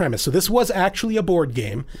here's the premise. So this was actually a board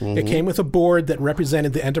game. Mm-hmm. It came with a board that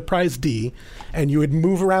represented the Enterprise D, and you would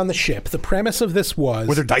move around the ship. The premise of this was...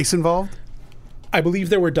 Were there dice involved? I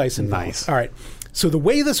believe there were dice involved. Nice. All right. So the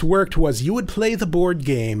way this worked was you would play the board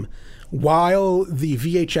game while the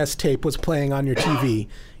VHS tape was playing on your TV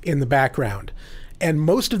in the background. And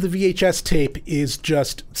most of the VHS tape is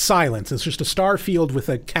just silence. It's just a star field with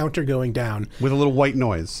a counter going down. With a little white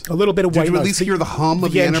noise. A little bit of white noise. Did you at least hear the hum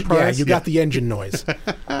of the Enterprise? Yeah, you got the engine noise.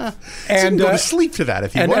 And go to sleep to that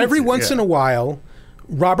if you want. And every once in a while,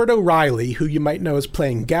 Robert O'Reilly, who you might know as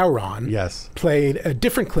playing Gowron, Yes. played a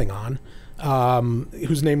different Klingon,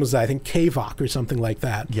 whose name was, I think, Kavok or something like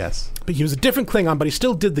that. Yes. But he was a different Klingon, but he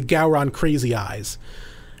still did the Gowron crazy eyes.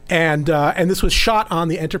 And this was shot on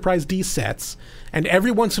the Enterprise D sets, and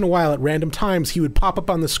every once in a while, at random times, he would pop up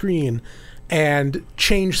on the screen and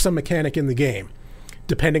change some mechanic in the game,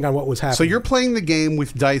 depending on what was happening. So you're playing the game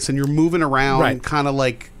with dice and you're moving around Right. kind of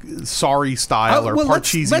like Sorry style or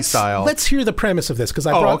Parcheesi style. Let's hear the premise of this, because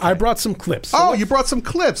I brought some clips. So you brought some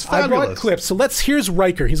clips. I Fabulous. brought clips. So here's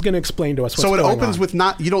Riker. He's going to explain to us what's So it going opens on. with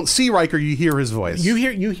you don't see Riker, you hear his voice.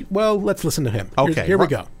 Well, let's listen to him. Okay. Here we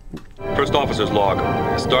go. First Officer's Log.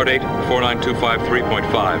 Stardate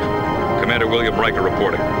 49253.5. Commander William Riker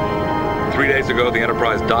reporting. 3 days ago, the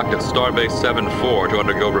Enterprise docked at Starbase 7-4 to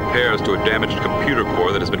undergo repairs to a damaged computer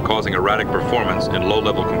core that has been causing erratic performance in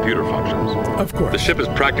low-level computer functions. Of course. The ship is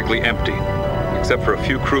practically empty, except for a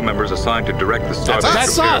few crew members assigned to direct the Starbase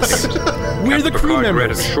That's repair us. teams. We're the Captain crew Picard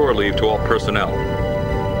members. granted shore leave to all personnel.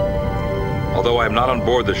 Although I am not on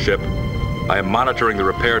board the ship, I am monitoring the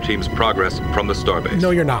repair team's progress from the Starbase.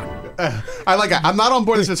 No, you're not. I like it. I'm not on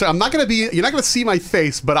board this. I'm not going to be. You're not going to see my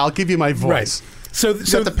face, but I'll give you my voice. Right. So you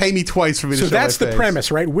have to pay me twice for me to show my that's the face.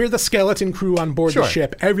 premise, right? We're the skeleton crew on board Sure. the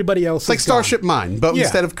ship. Everybody else It's like is gone. Starship Mine, but Yeah.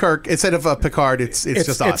 instead of Picard, it's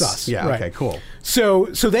just us. It's us. Yeah. right. Okay. Cool. So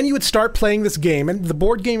then you would start playing this game, and the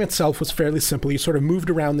board game itself was fairly simple. You sort of moved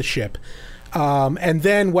around the ship, and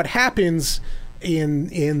then what happens in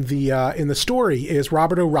the story is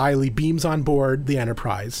Robert O'Reilly beams on board the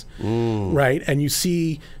Enterprise, right? And you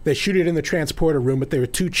see they shoot it in the transporter room, but they were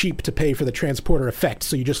too cheap to pay for the transporter effect,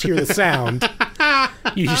 so you just hear the sound.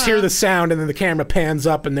 You just hear the sound, and then the camera pans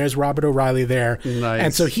up, and there's Robert O'Reilly there. Nice.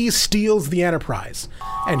 And so he steals the Enterprise,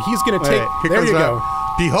 and he's going to take. Here There comes you that. go.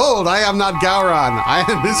 Behold, I am not Gowron. I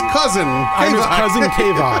am his cousin. I'm his Kavok. cousin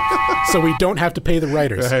Kavok, so we don't have to pay the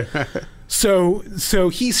writers. So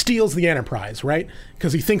he steals the Enterprise, right?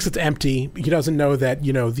 Because he thinks it's empty. He doesn't know that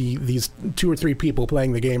these 2 or 3 people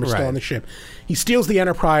playing the game are still Right. on the ship. He steals the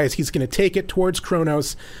Enterprise. He's going to take it towards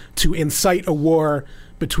Kronos to incite a war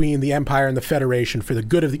between the Empire and the Federation for the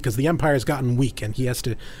good of because the Empire's gotten weak and he has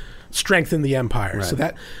to strengthen the Empire.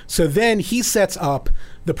 Right. So then he sets up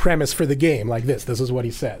the premise for the game like this. This is what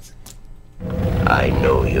he says. I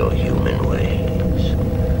know your human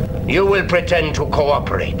ways. You will pretend to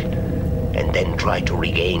cooperate, and then try to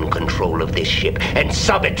regain control of this ship and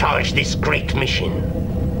sabotage this great mission.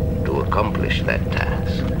 To accomplish that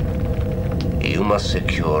task, you must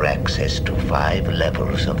secure access to 5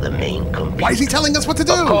 levels of the main computer. Why is he telling us what to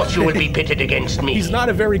do? Of course you will be pitted against me. He's not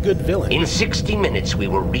a very good villain. In 60 minutes we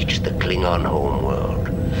will reach the Klingon homeworld.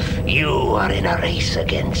 You are in a race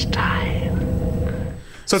against time.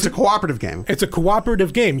 So it's a cooperative game. It's a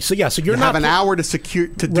cooperative game. So you're You not have an hour to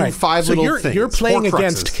do right. 5 so little things. You're playing Horcruxes.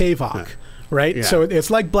 against Kavok, right? Yeah. So it's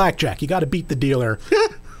like blackjack. You got to beat the dealer.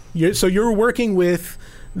 You're working with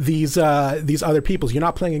these other peoples. You're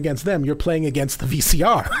not playing against them. You're playing against the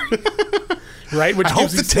VCR. Right? Which I hope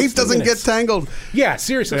gives the you tape 60 doesn't minutes. get tangled. Yeah,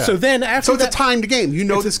 seriously. Yeah. So then after So it's that, a timed game. You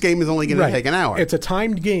know this game is only going to take an hour. It's a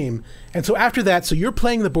timed game. And so after that, so you're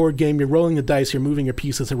playing the board game, you're rolling the dice, you're moving your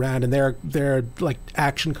pieces around, and there are like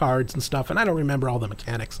action cards and stuff, and I don't remember all the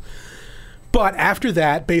mechanics. But after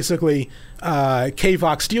that, basically,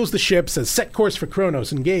 Kavok steals the ship, says, set course for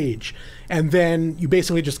Kronos, engage. And then you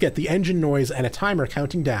basically just get the engine noise and a timer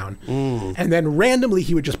counting down. And then randomly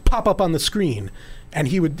he would just pop up on the screen, and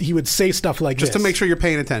he would say stuff like Just this. to make sure you're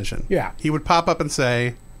paying attention. Yeah. He would pop up and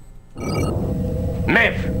say,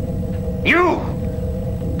 Mev,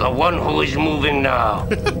 you! The one who is moving now.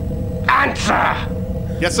 Answer!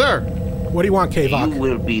 Yes, sir. What do you want, Kavok? You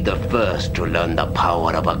will be the first to learn the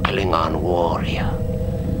power of a Klingon warrior.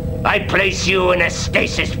 I place you in a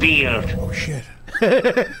stasis field. Oh, shit.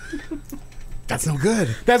 That's no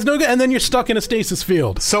good. That's no good. And then you're stuck in a stasis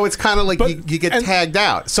field. So it's kind of like But- you get tagged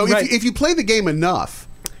out. So Right. if you play the game enough,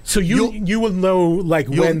 So you will know like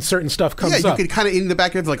when certain stuff comes yeah, you up. could kind of in the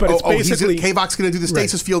back of it like, But it's basically- Kavok's going to do the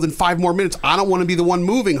stasis Right. field in 5 more minutes. I don't want to be the one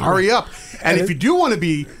moving. Hurry up. And if you do want to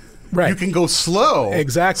be, you can go slow.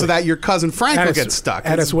 Exactly. So that your cousin Franco And gets stuck.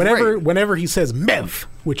 And it's whenever great. whenever he says Mev,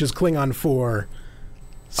 which is Klingon for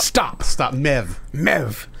stop. Stop, Mev.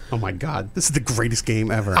 Mev. Oh my God, this is the greatest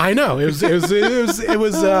game ever. I know it was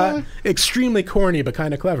extremely corny but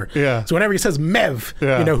kind of clever. Yeah. So whenever he says Mev,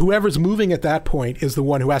 Yeah. whoever's moving at that point is the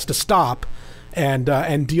one who has to stop and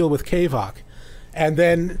deal with Kavok, and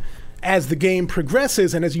then as the game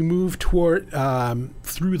progresses and as you move toward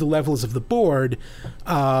through the levels of the board,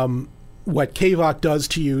 what Kavok does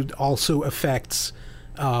to you also affects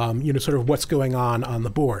sort of what's going on the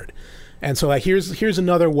board. And so like here's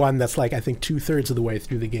another one that's like I think 2/3 of the way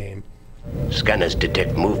through the game. Scanners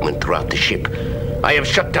detect movement throughout the ship. I have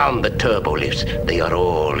shut down the turbo lifts. They are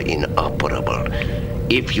all inoperable.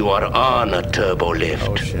 If you are on a turbo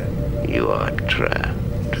lift, you are trapped.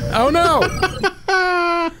 Oh no!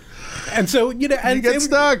 And so and you get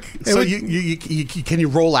stuck. So you can you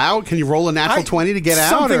roll out? Can you roll a natural 20 to get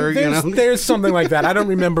out? Or there's something like that. I don't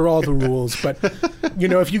remember all the rules, but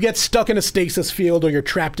if you get stuck in a stasis field or you're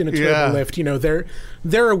trapped in a turbo lift,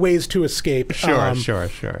 there are ways to escape. Sure.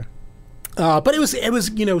 But it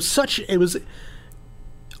was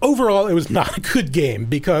overall it was not a good game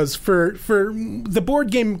because for the board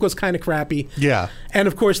game was kind of crappy. Yeah. And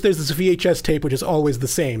of course there's this VHS tape which is always the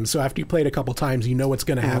same. So after you play it a couple times you know what's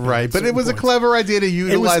going to happen. Right. But it was a clever idea to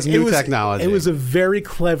utilize new technology. It was a very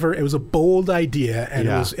clever, it was a bold idea and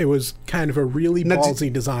it was kind of a really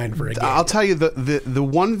ballsy design for a game. I'll tell you the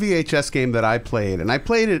one VHS game that I played, and I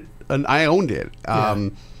played it and I owned it.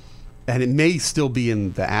 And it may still be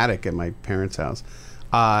in the attic at my parents' house.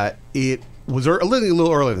 It was a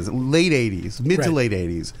little earlier, late 80s, mid to late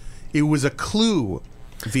 80s. It was a Clue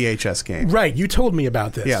VHS game. Right, you told me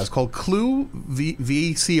about this. Yeah, it was called Clue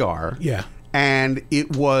VCR. Yeah. And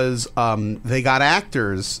it was, they got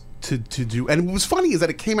actors to do, and what was funny is that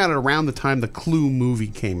it came out at around the time the Clue movie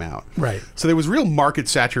came out. Right. So there was real market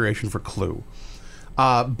saturation for Clue.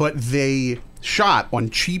 But they shot on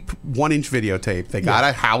cheap 1-inch videotape. They got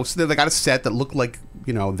a house, they got a set that looked like,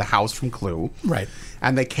 the house from Clue. Right.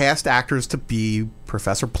 And they cast actors to be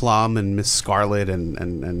Professor Plum and Miss Scarlet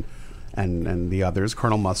and the others,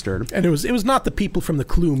 Colonel Mustard. And it was not the people from the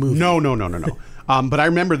Clue movie. No. But I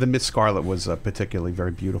remember the Miss Scarlet was particularly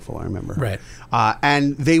very beautiful. I remember. Right.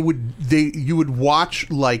 And you would watch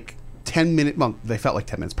like 10-minute. Well, they felt like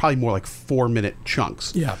 10 minutes, probably more like 4-minute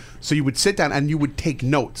chunks. Yeah. So you would sit down and you would take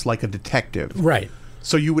notes like a detective. Right.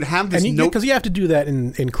 So you would have this note, because you have to do that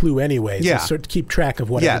in Clue anyways. Yeah. To keep track of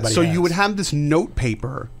what everybody so has. you would have this note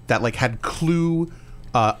paper that like had Clue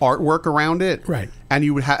artwork around it. Right. And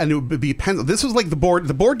you would have, and it would be pencil. This was like the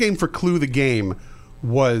board game for Clue the game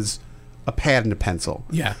was a pad and a pencil.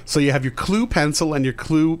 Yeah. So you have your Clue pencil and your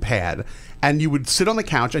Clue pad, and you would sit on the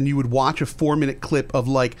couch and you would watch a 4-minute clip of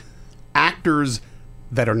like actors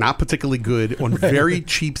that are not particularly good on very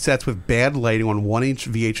cheap sets with bad lighting on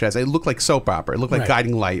 1-inch VHS. It looked like soap opera. It looked like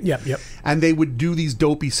Guiding Light. Yep. And they would do these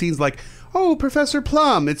dopey scenes like, "Oh, Professor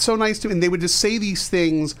Plum, it's so nice to," and they would just say these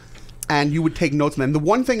things, and you would take notes on them. The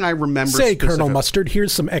one thing I remember, Colonel Mustard,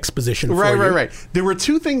 here's some exposition for you. Right. There were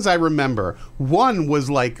two things I remember. One was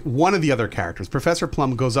like one of the other characters, Professor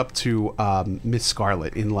Plum, goes up to Miss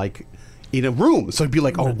Scarlet in a room. So he'd be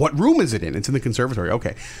like, "Oh, what room is it in?" It's in the conservatory.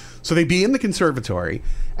 Okay. So they'd be in the conservatory,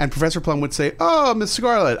 and Professor Plum would say, "Oh, Miss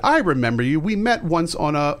Scarlet, I remember you. We met once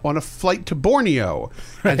on a flight to Borneo."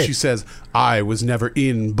 Right. And she says, "I was never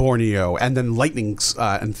in Borneo." And then lightning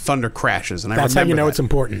and thunder crashes. And that's how you know it's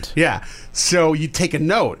important. Yeah. So you take a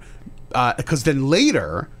note, because then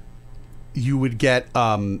later you would get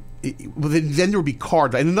then there would be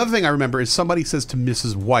cards. And another thing I remember is somebody says to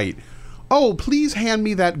Mrs. White, "Oh, please hand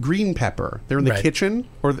me that green pepper." They're in the kitchen,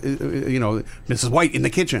 or Mrs. White in the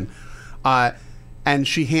kitchen, and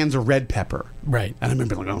she hands a red pepper. Right. And I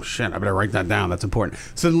remember like, "Oh shit, I better write that down. That's important."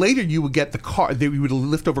 So then later you would get the card. You would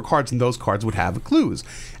lift over cards, and those cards would have clues,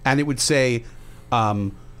 and it would say,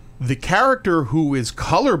 the character who is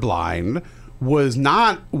colorblind was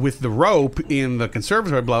not with the rope in the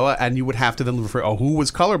conservatory, blah, blah, and you would have to then refer, who was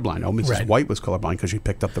colorblind? Oh, Mrs. White was colorblind because she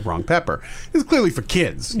picked up the wrong pepper. It's clearly for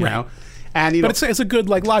kids, you know? And, but it's a good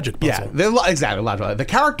logic puzzle. Yeah, exactly, logic. The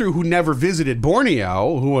character who never visited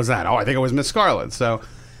Borneo, who was that? Oh, I think it was Miss Scarlet. So,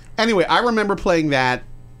 anyway, I remember playing that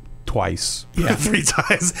twice, 3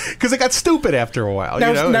 times, because it got stupid after a while.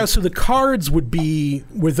 Now, so the cards were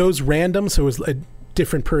those random? So it was a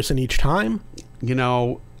different person each time?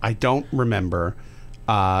 I don't remember.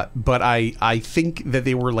 But I think that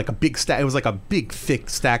they were like a big stack. It was like a big, thick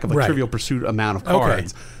stack of a Trivial Pursuit amount of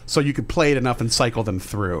cards. Okay. So you could play it enough and cycle them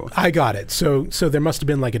through. I got it. So there must have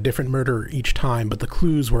been like a different murder each time, but the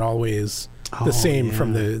clues were always the same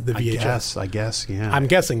from the VHS. I guess, yeah. I'm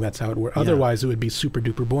guessing that's how it works. Otherwise, it would be super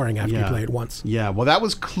duper boring after you play it once. Yeah, well, that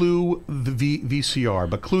was Clue the VCR,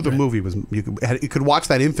 but Clue the movie was you could watch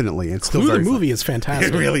that infinitely. It's still Clue very the movie fun. Is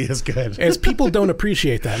fantastic. It really is good. As people don't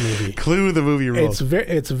appreciate that movie. Clue the movie rules.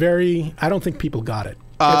 It's very. I don't think people got it.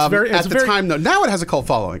 At the time, though, now it has a cult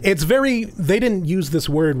following. It's very. They didn't use this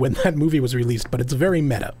word when that movie was released, but it's very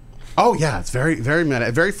meta. Oh yeah, it's very very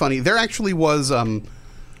meta, very funny. There actually was.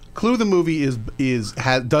 Clue the movie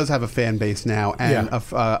does have a fan base now, and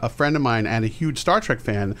a friend of mine and a huge Star Trek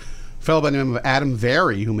fan fellow by the name of Adam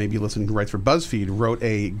Vary, who may be listening, who writes for BuzzFeed, wrote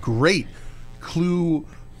a great Clue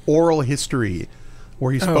oral history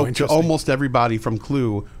where he spoke to almost everybody from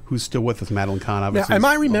Clue who's still with us. Madeline Kahn, obviously. Now, am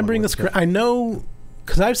I remembering this correct? I know,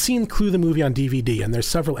 because I've seen Clue the movie on DVD, and there's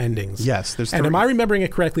several endings. Yes, there's 3. And am I remembering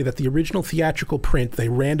it correctly that the original theatrical print, they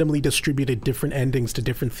randomly distributed different endings to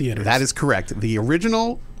different theaters? That is correct. The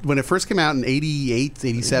original, when it first came out in 88,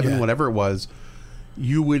 87, whatever it was,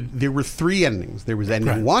 there were 3 endings. There was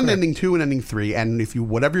ending 1, ending 2, and ending 3. And if you,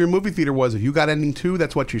 whatever your movie theater was, if you got ending 2,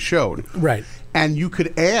 that's what you showed. Right. And you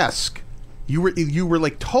could ask, you were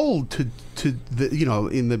like told to the, you know,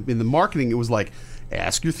 in the marketing, it was like,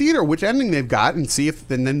 ask your theater which ending they've got and see if,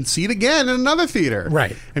 and then see it again in another theater.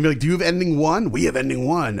 Right. And be like, do you have ending 1? We have ending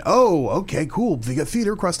 1. Oh, okay, cool. The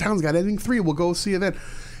theater across town's got ending 3. We'll go see it then.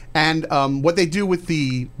 And what they do with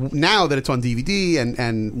now that it's on DVD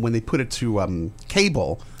and when they put it to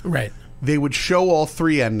cable, right, they would show all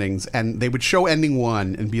 3 endings, and they would show ending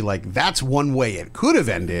 1 and be like, that's one way it could have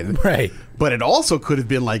ended. Right. But it also could have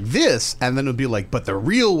been like this, and then it would be like, but the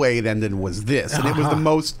real way it ended was this. And it was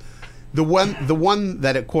the one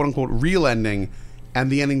that it quote unquote real ending,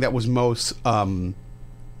 and the ending that was most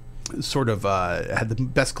sort of had the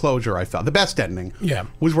best closure, I felt. The best ending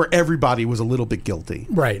was where everybody was a little bit guilty.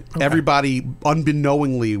 Right. Okay. Everybody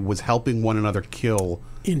unbeknowingly was helping one another kill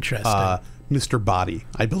Mr. Body,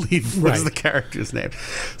 I believe was the character's name.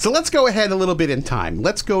 So let's go ahead a little bit in time.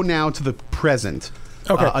 Let's go now to the present.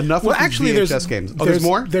 Okay. Enough of actually, these VHS games. Oh, there's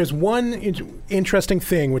more? There's one interesting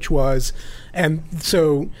thing, which was, and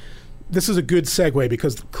so this is a good segue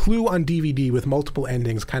because Clue on DVD with multiple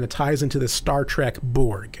endings kind of ties into the Star Trek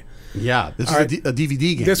Borg. Yeah, this is a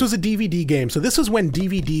DVD game. This was a DVD game. So this is when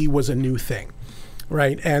DVD was a new thing,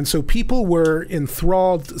 right? And so people were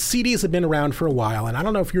enthralled. CDs had been around for a while, and I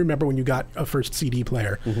don't know if you remember when you got a first CD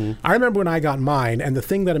player. Mm-hmm. I remember when I got mine, and the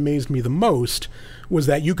thing that amazed me the most was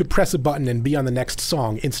that you could press a button and be on the next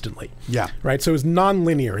song instantly. Yeah. Right? So it was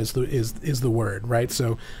non-linear is the word, right?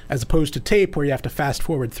 So as opposed to tape where you have to fast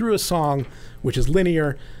forward through a song, which is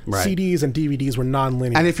linear, CDs and DVDs were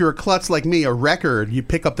non-linear. And if you're a klutz like me, a record, you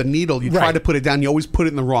pick up the needle, you try to put it down, you always put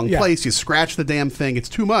it in the wrong place, you scratch the damn thing. It's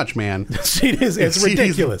too much, man. It's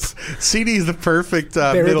ridiculous. CD is the perfect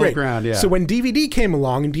middle ground, yeah. So when DVD came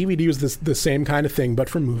along, and DVD was the same kind of thing, but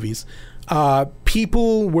for movies,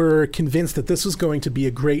 people were convinced that this was going to be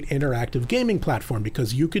a great interactive gaming platform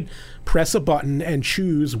because you could press a button and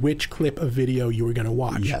choose which clip of video you were going to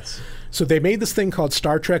watch. Yes. So they made this thing called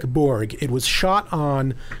Star Trek Borg. It was shot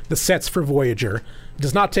on the sets for Voyager. It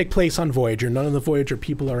does not take place on Voyager. None of the Voyager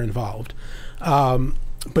people are involved. But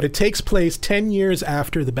it takes place 10 years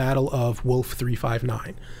after the Battle of Wolf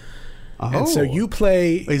 359. Oh. And so you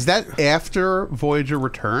play... Is that after Voyager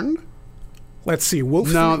returned? Let's see. Wolf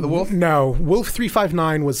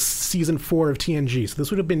 359 was season 4 of TNG, so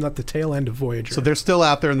this would have been at the tail end of Voyager. So they're still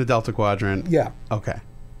out there in the Delta Quadrant. Yeah. Okay.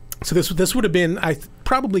 So this would have been,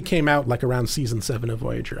 probably came out like around season 7 of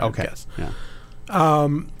Voyager, I would guess. Yeah.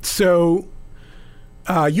 So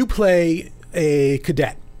you play a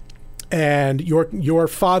cadet, and your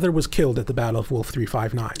father was killed at the Battle of Wolf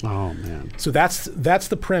 359. Oh man. So that's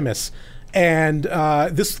the premise. And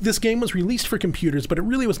this game was released for computers, but it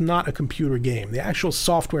really was not a computer game. The actual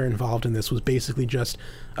software involved in this was basically just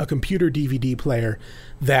a computer DVD player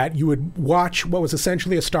that you would watch what was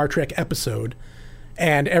essentially a Star Trek episode.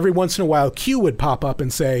 And every once in a while, Q would pop up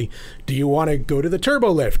and say, do you want to go to the turbo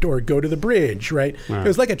lift or go to the bridge, right? It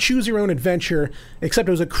was like a choose-your-own-adventure, except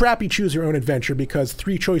it was a crappy choose-your-own-adventure because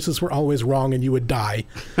 3 choices were always wrong and you would die,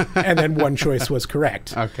 and then 1 choice was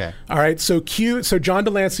correct. Okay. All right, so John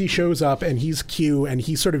Delancey shows up, and he's Q, and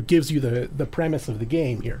he sort of gives you the premise of the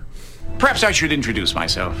game here. Perhaps I should introduce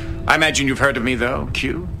myself. I imagine you've heard of me, though,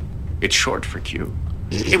 Q. It's short for Q.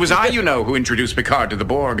 It was I, who introduced Picard to the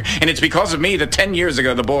Borg, and it's because of me that 10 years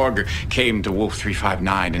ago the Borg came to Wolf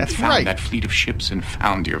 359 and found that fleet of ships and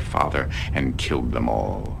found your father and killed them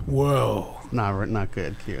all. Whoa. Not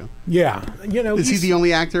good, Q. Yeah. Is he the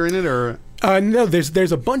only actor in it, or... No,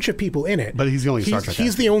 there's a bunch of people in it. But he's the only Star Trek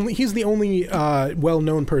He's the only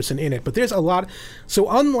well-known person in it. But there's a lot. So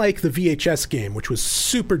unlike the VHS game, which was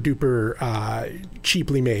super duper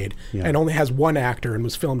cheaply made and only has 1 actor and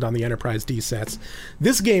was filmed on the Enterprise D sets,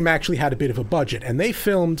 this game actually had a bit of a budget, and they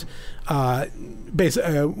filmed about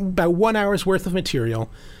 1 hour's worth of material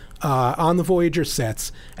on the Voyager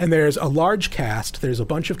sets, and there's a large cast. There's a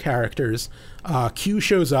bunch of characters. Q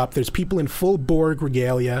shows up. There's people in full Borg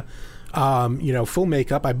regalia. Full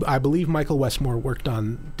makeup. I believe Michael Westmore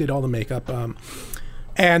did all the makeup.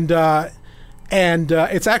 And And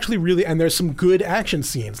it's actually really, and there's some good action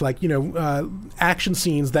scenes, like, action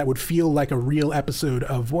scenes that would feel like a real episode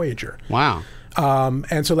of Voyager. Wow.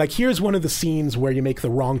 And so, like, here's one of the scenes where you make the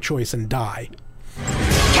wrong choice and die.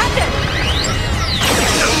 Captain!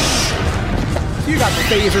 You got the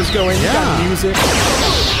phasers going, you got music.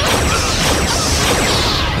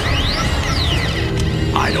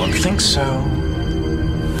 I don't think so.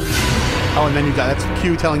 Oh, and then that's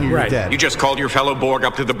Q telling you you're dead. You just called your fellow Borg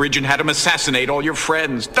up to the bridge and had him assassinate all your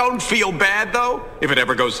friends. Don't feel bad, though. If it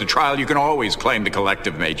ever goes to trial, you can always claim the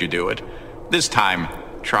collective made you do it. This time,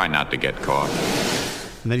 try not to get caught.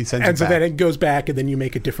 And then he sends and it so back. then it goes back, and then you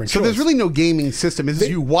make a different choice. So there's really no gaming system. It's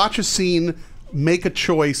you watch a scene, make a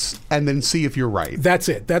choice, and then see if you're right. That's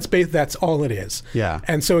it. That's all it is. Yeah.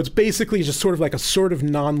 And so it's basically just sort of like a sort of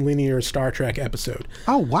non-linear Star Trek episode.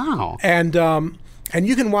 Oh, wow. And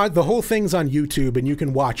you can watch the whole thing's on YouTube, and you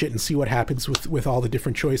can watch it and see what happens with all the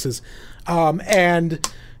different choices.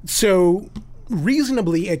 And so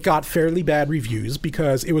reasonably, it got fairly bad reviews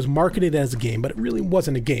because it was marketed as a game, but it really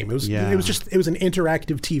wasn't a game. It was an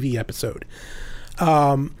interactive TV episode.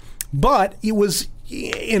 But it was,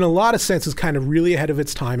 in a lot of senses, kind of really ahead of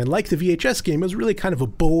its time. And like the VHS game, it was really kind of a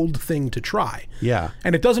bold thing to try. Yeah.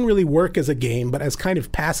 And it doesn't really work as a game, but as kind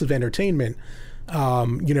of passive entertainment,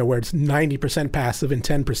 where it's 90% passive and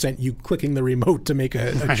 10% you clicking the remote to make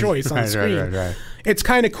a choice on the screen. Right. It's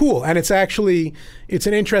kind of cool. And it's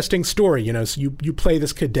an interesting story. So you play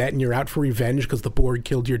this cadet and you're out for revenge because the Borg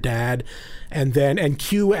killed your dad. And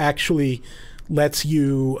Q actually lets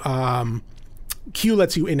you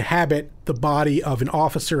inhabit the body of an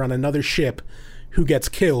officer on another ship who gets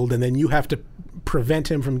killed, and then you have to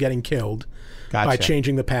prevent him from getting killed. Gotcha. By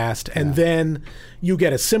changing the past. And then you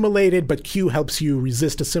get assimilated, but Q helps you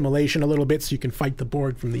resist assimilation a little bit so you can fight the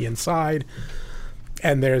Borg from the inside.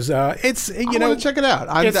 And there's I want to check it out.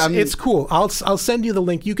 It's cool. I'll send you the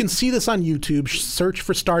link. You can see this on YouTube. Search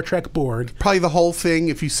for Star Trek Borg. Probably the whole thing,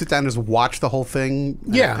 if you sit down and just watch the whole thing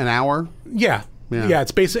an hour. Yeah.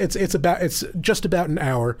 It's just about an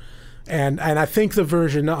hour. And I think the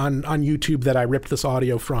version on YouTube that I ripped this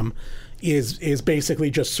audio from is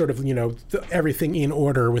basically just sort of, everything in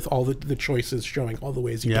order with all the choices showing all the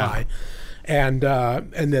ways you die. And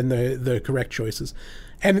then the correct choices.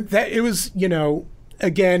 And that it was,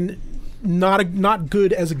 again, not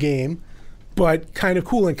good as a game, but kind of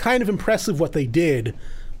cool and kind of impressive what they did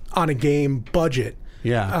on a game budget.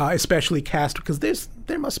 Yeah. Especially cast, because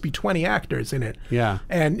there must be 20 actors in it. Yeah.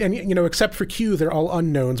 And except for Q, they're all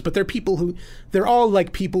unknowns, but they're all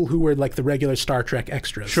like people who were like the regular Star Trek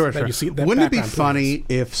extras. Sure. You see, that Wouldn't it be background funny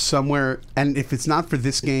plays. if somewhere, and if it's not for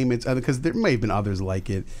this game, it's because there may have been others like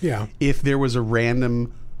it. Yeah. If there was a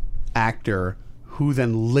random actor who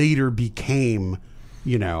then later became,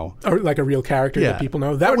 or like a real character that people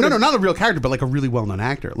know. No, not a real character, but like a really well-known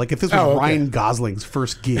actor. Like if this was Ryan Gosling's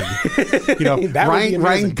first gig,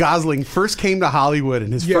 Ryan Gosling first came to Hollywood,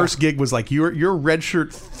 and his first gig was like you're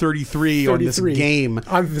redshirt 33 on this game,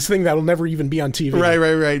 on this thing that'll never even be on TV.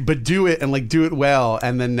 Right. But do it and do it well,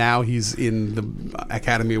 and then now he's in the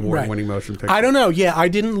Academy Award-winning motion picture. I don't know. Yeah, I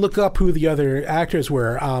didn't look up who the other actors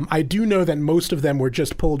were. I do know that most of them were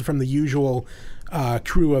just pulled from the usual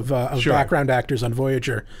crew of background actors on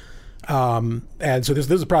Voyager. And so this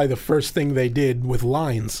is probably the first thing they did with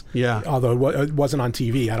lines. Yeah. Although it wasn't on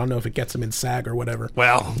TV. I don't know if it gets them in SAG or whatever.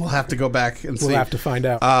 Well, we'll have to go back and see. We'll have to find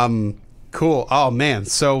out. Cool. Oh, man.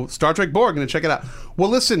 So Star Trek Borg, going to check it out. Well,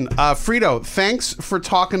 listen, Frito, thanks for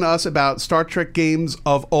talking to us about Star Trek games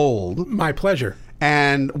of old. My pleasure.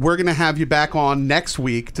 And we're going to have you back on next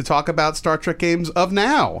week to talk about Star Trek games of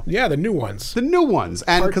now. Yeah, the new ones. And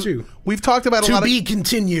Part 2. We've talked about to be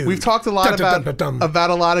continued. We've talked a lot about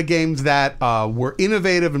a lot of games that were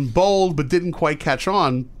innovative and bold but didn't quite catch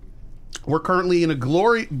on. We're currently in a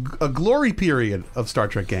glory period of Star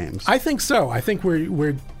Trek games. I think so. I think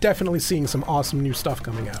we're definitely seeing some awesome new stuff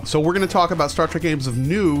coming out. So we're going to talk about Star Trek games of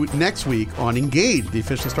new next week on Engage, the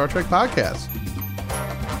official Star Trek podcast.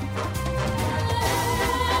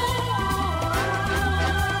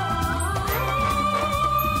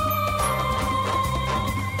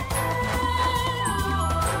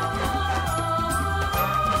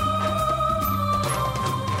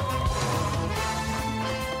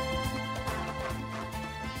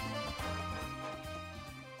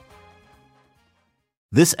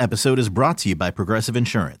 This episode is brought to you by Progressive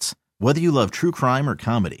Insurance. Whether you love true crime or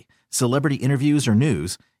comedy, celebrity interviews or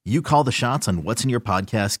news, you call the shots on what's in your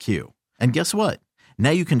podcast queue. And guess what? Now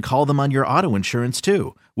you can call them on your auto insurance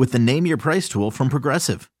too with the Name Your Price tool from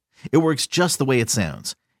Progressive. It works just the way it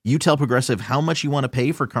sounds. You tell Progressive how much you want to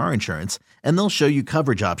pay for car insurance, and they'll show you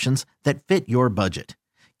coverage options that fit your budget.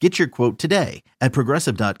 Get your quote today at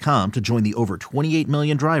Progressive.com to join the over 28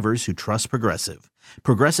 million drivers who trust Progressive.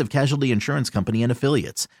 Progressive Casualty Insurance Company and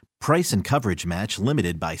Affiliates. Price and coverage match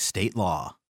limited by state law.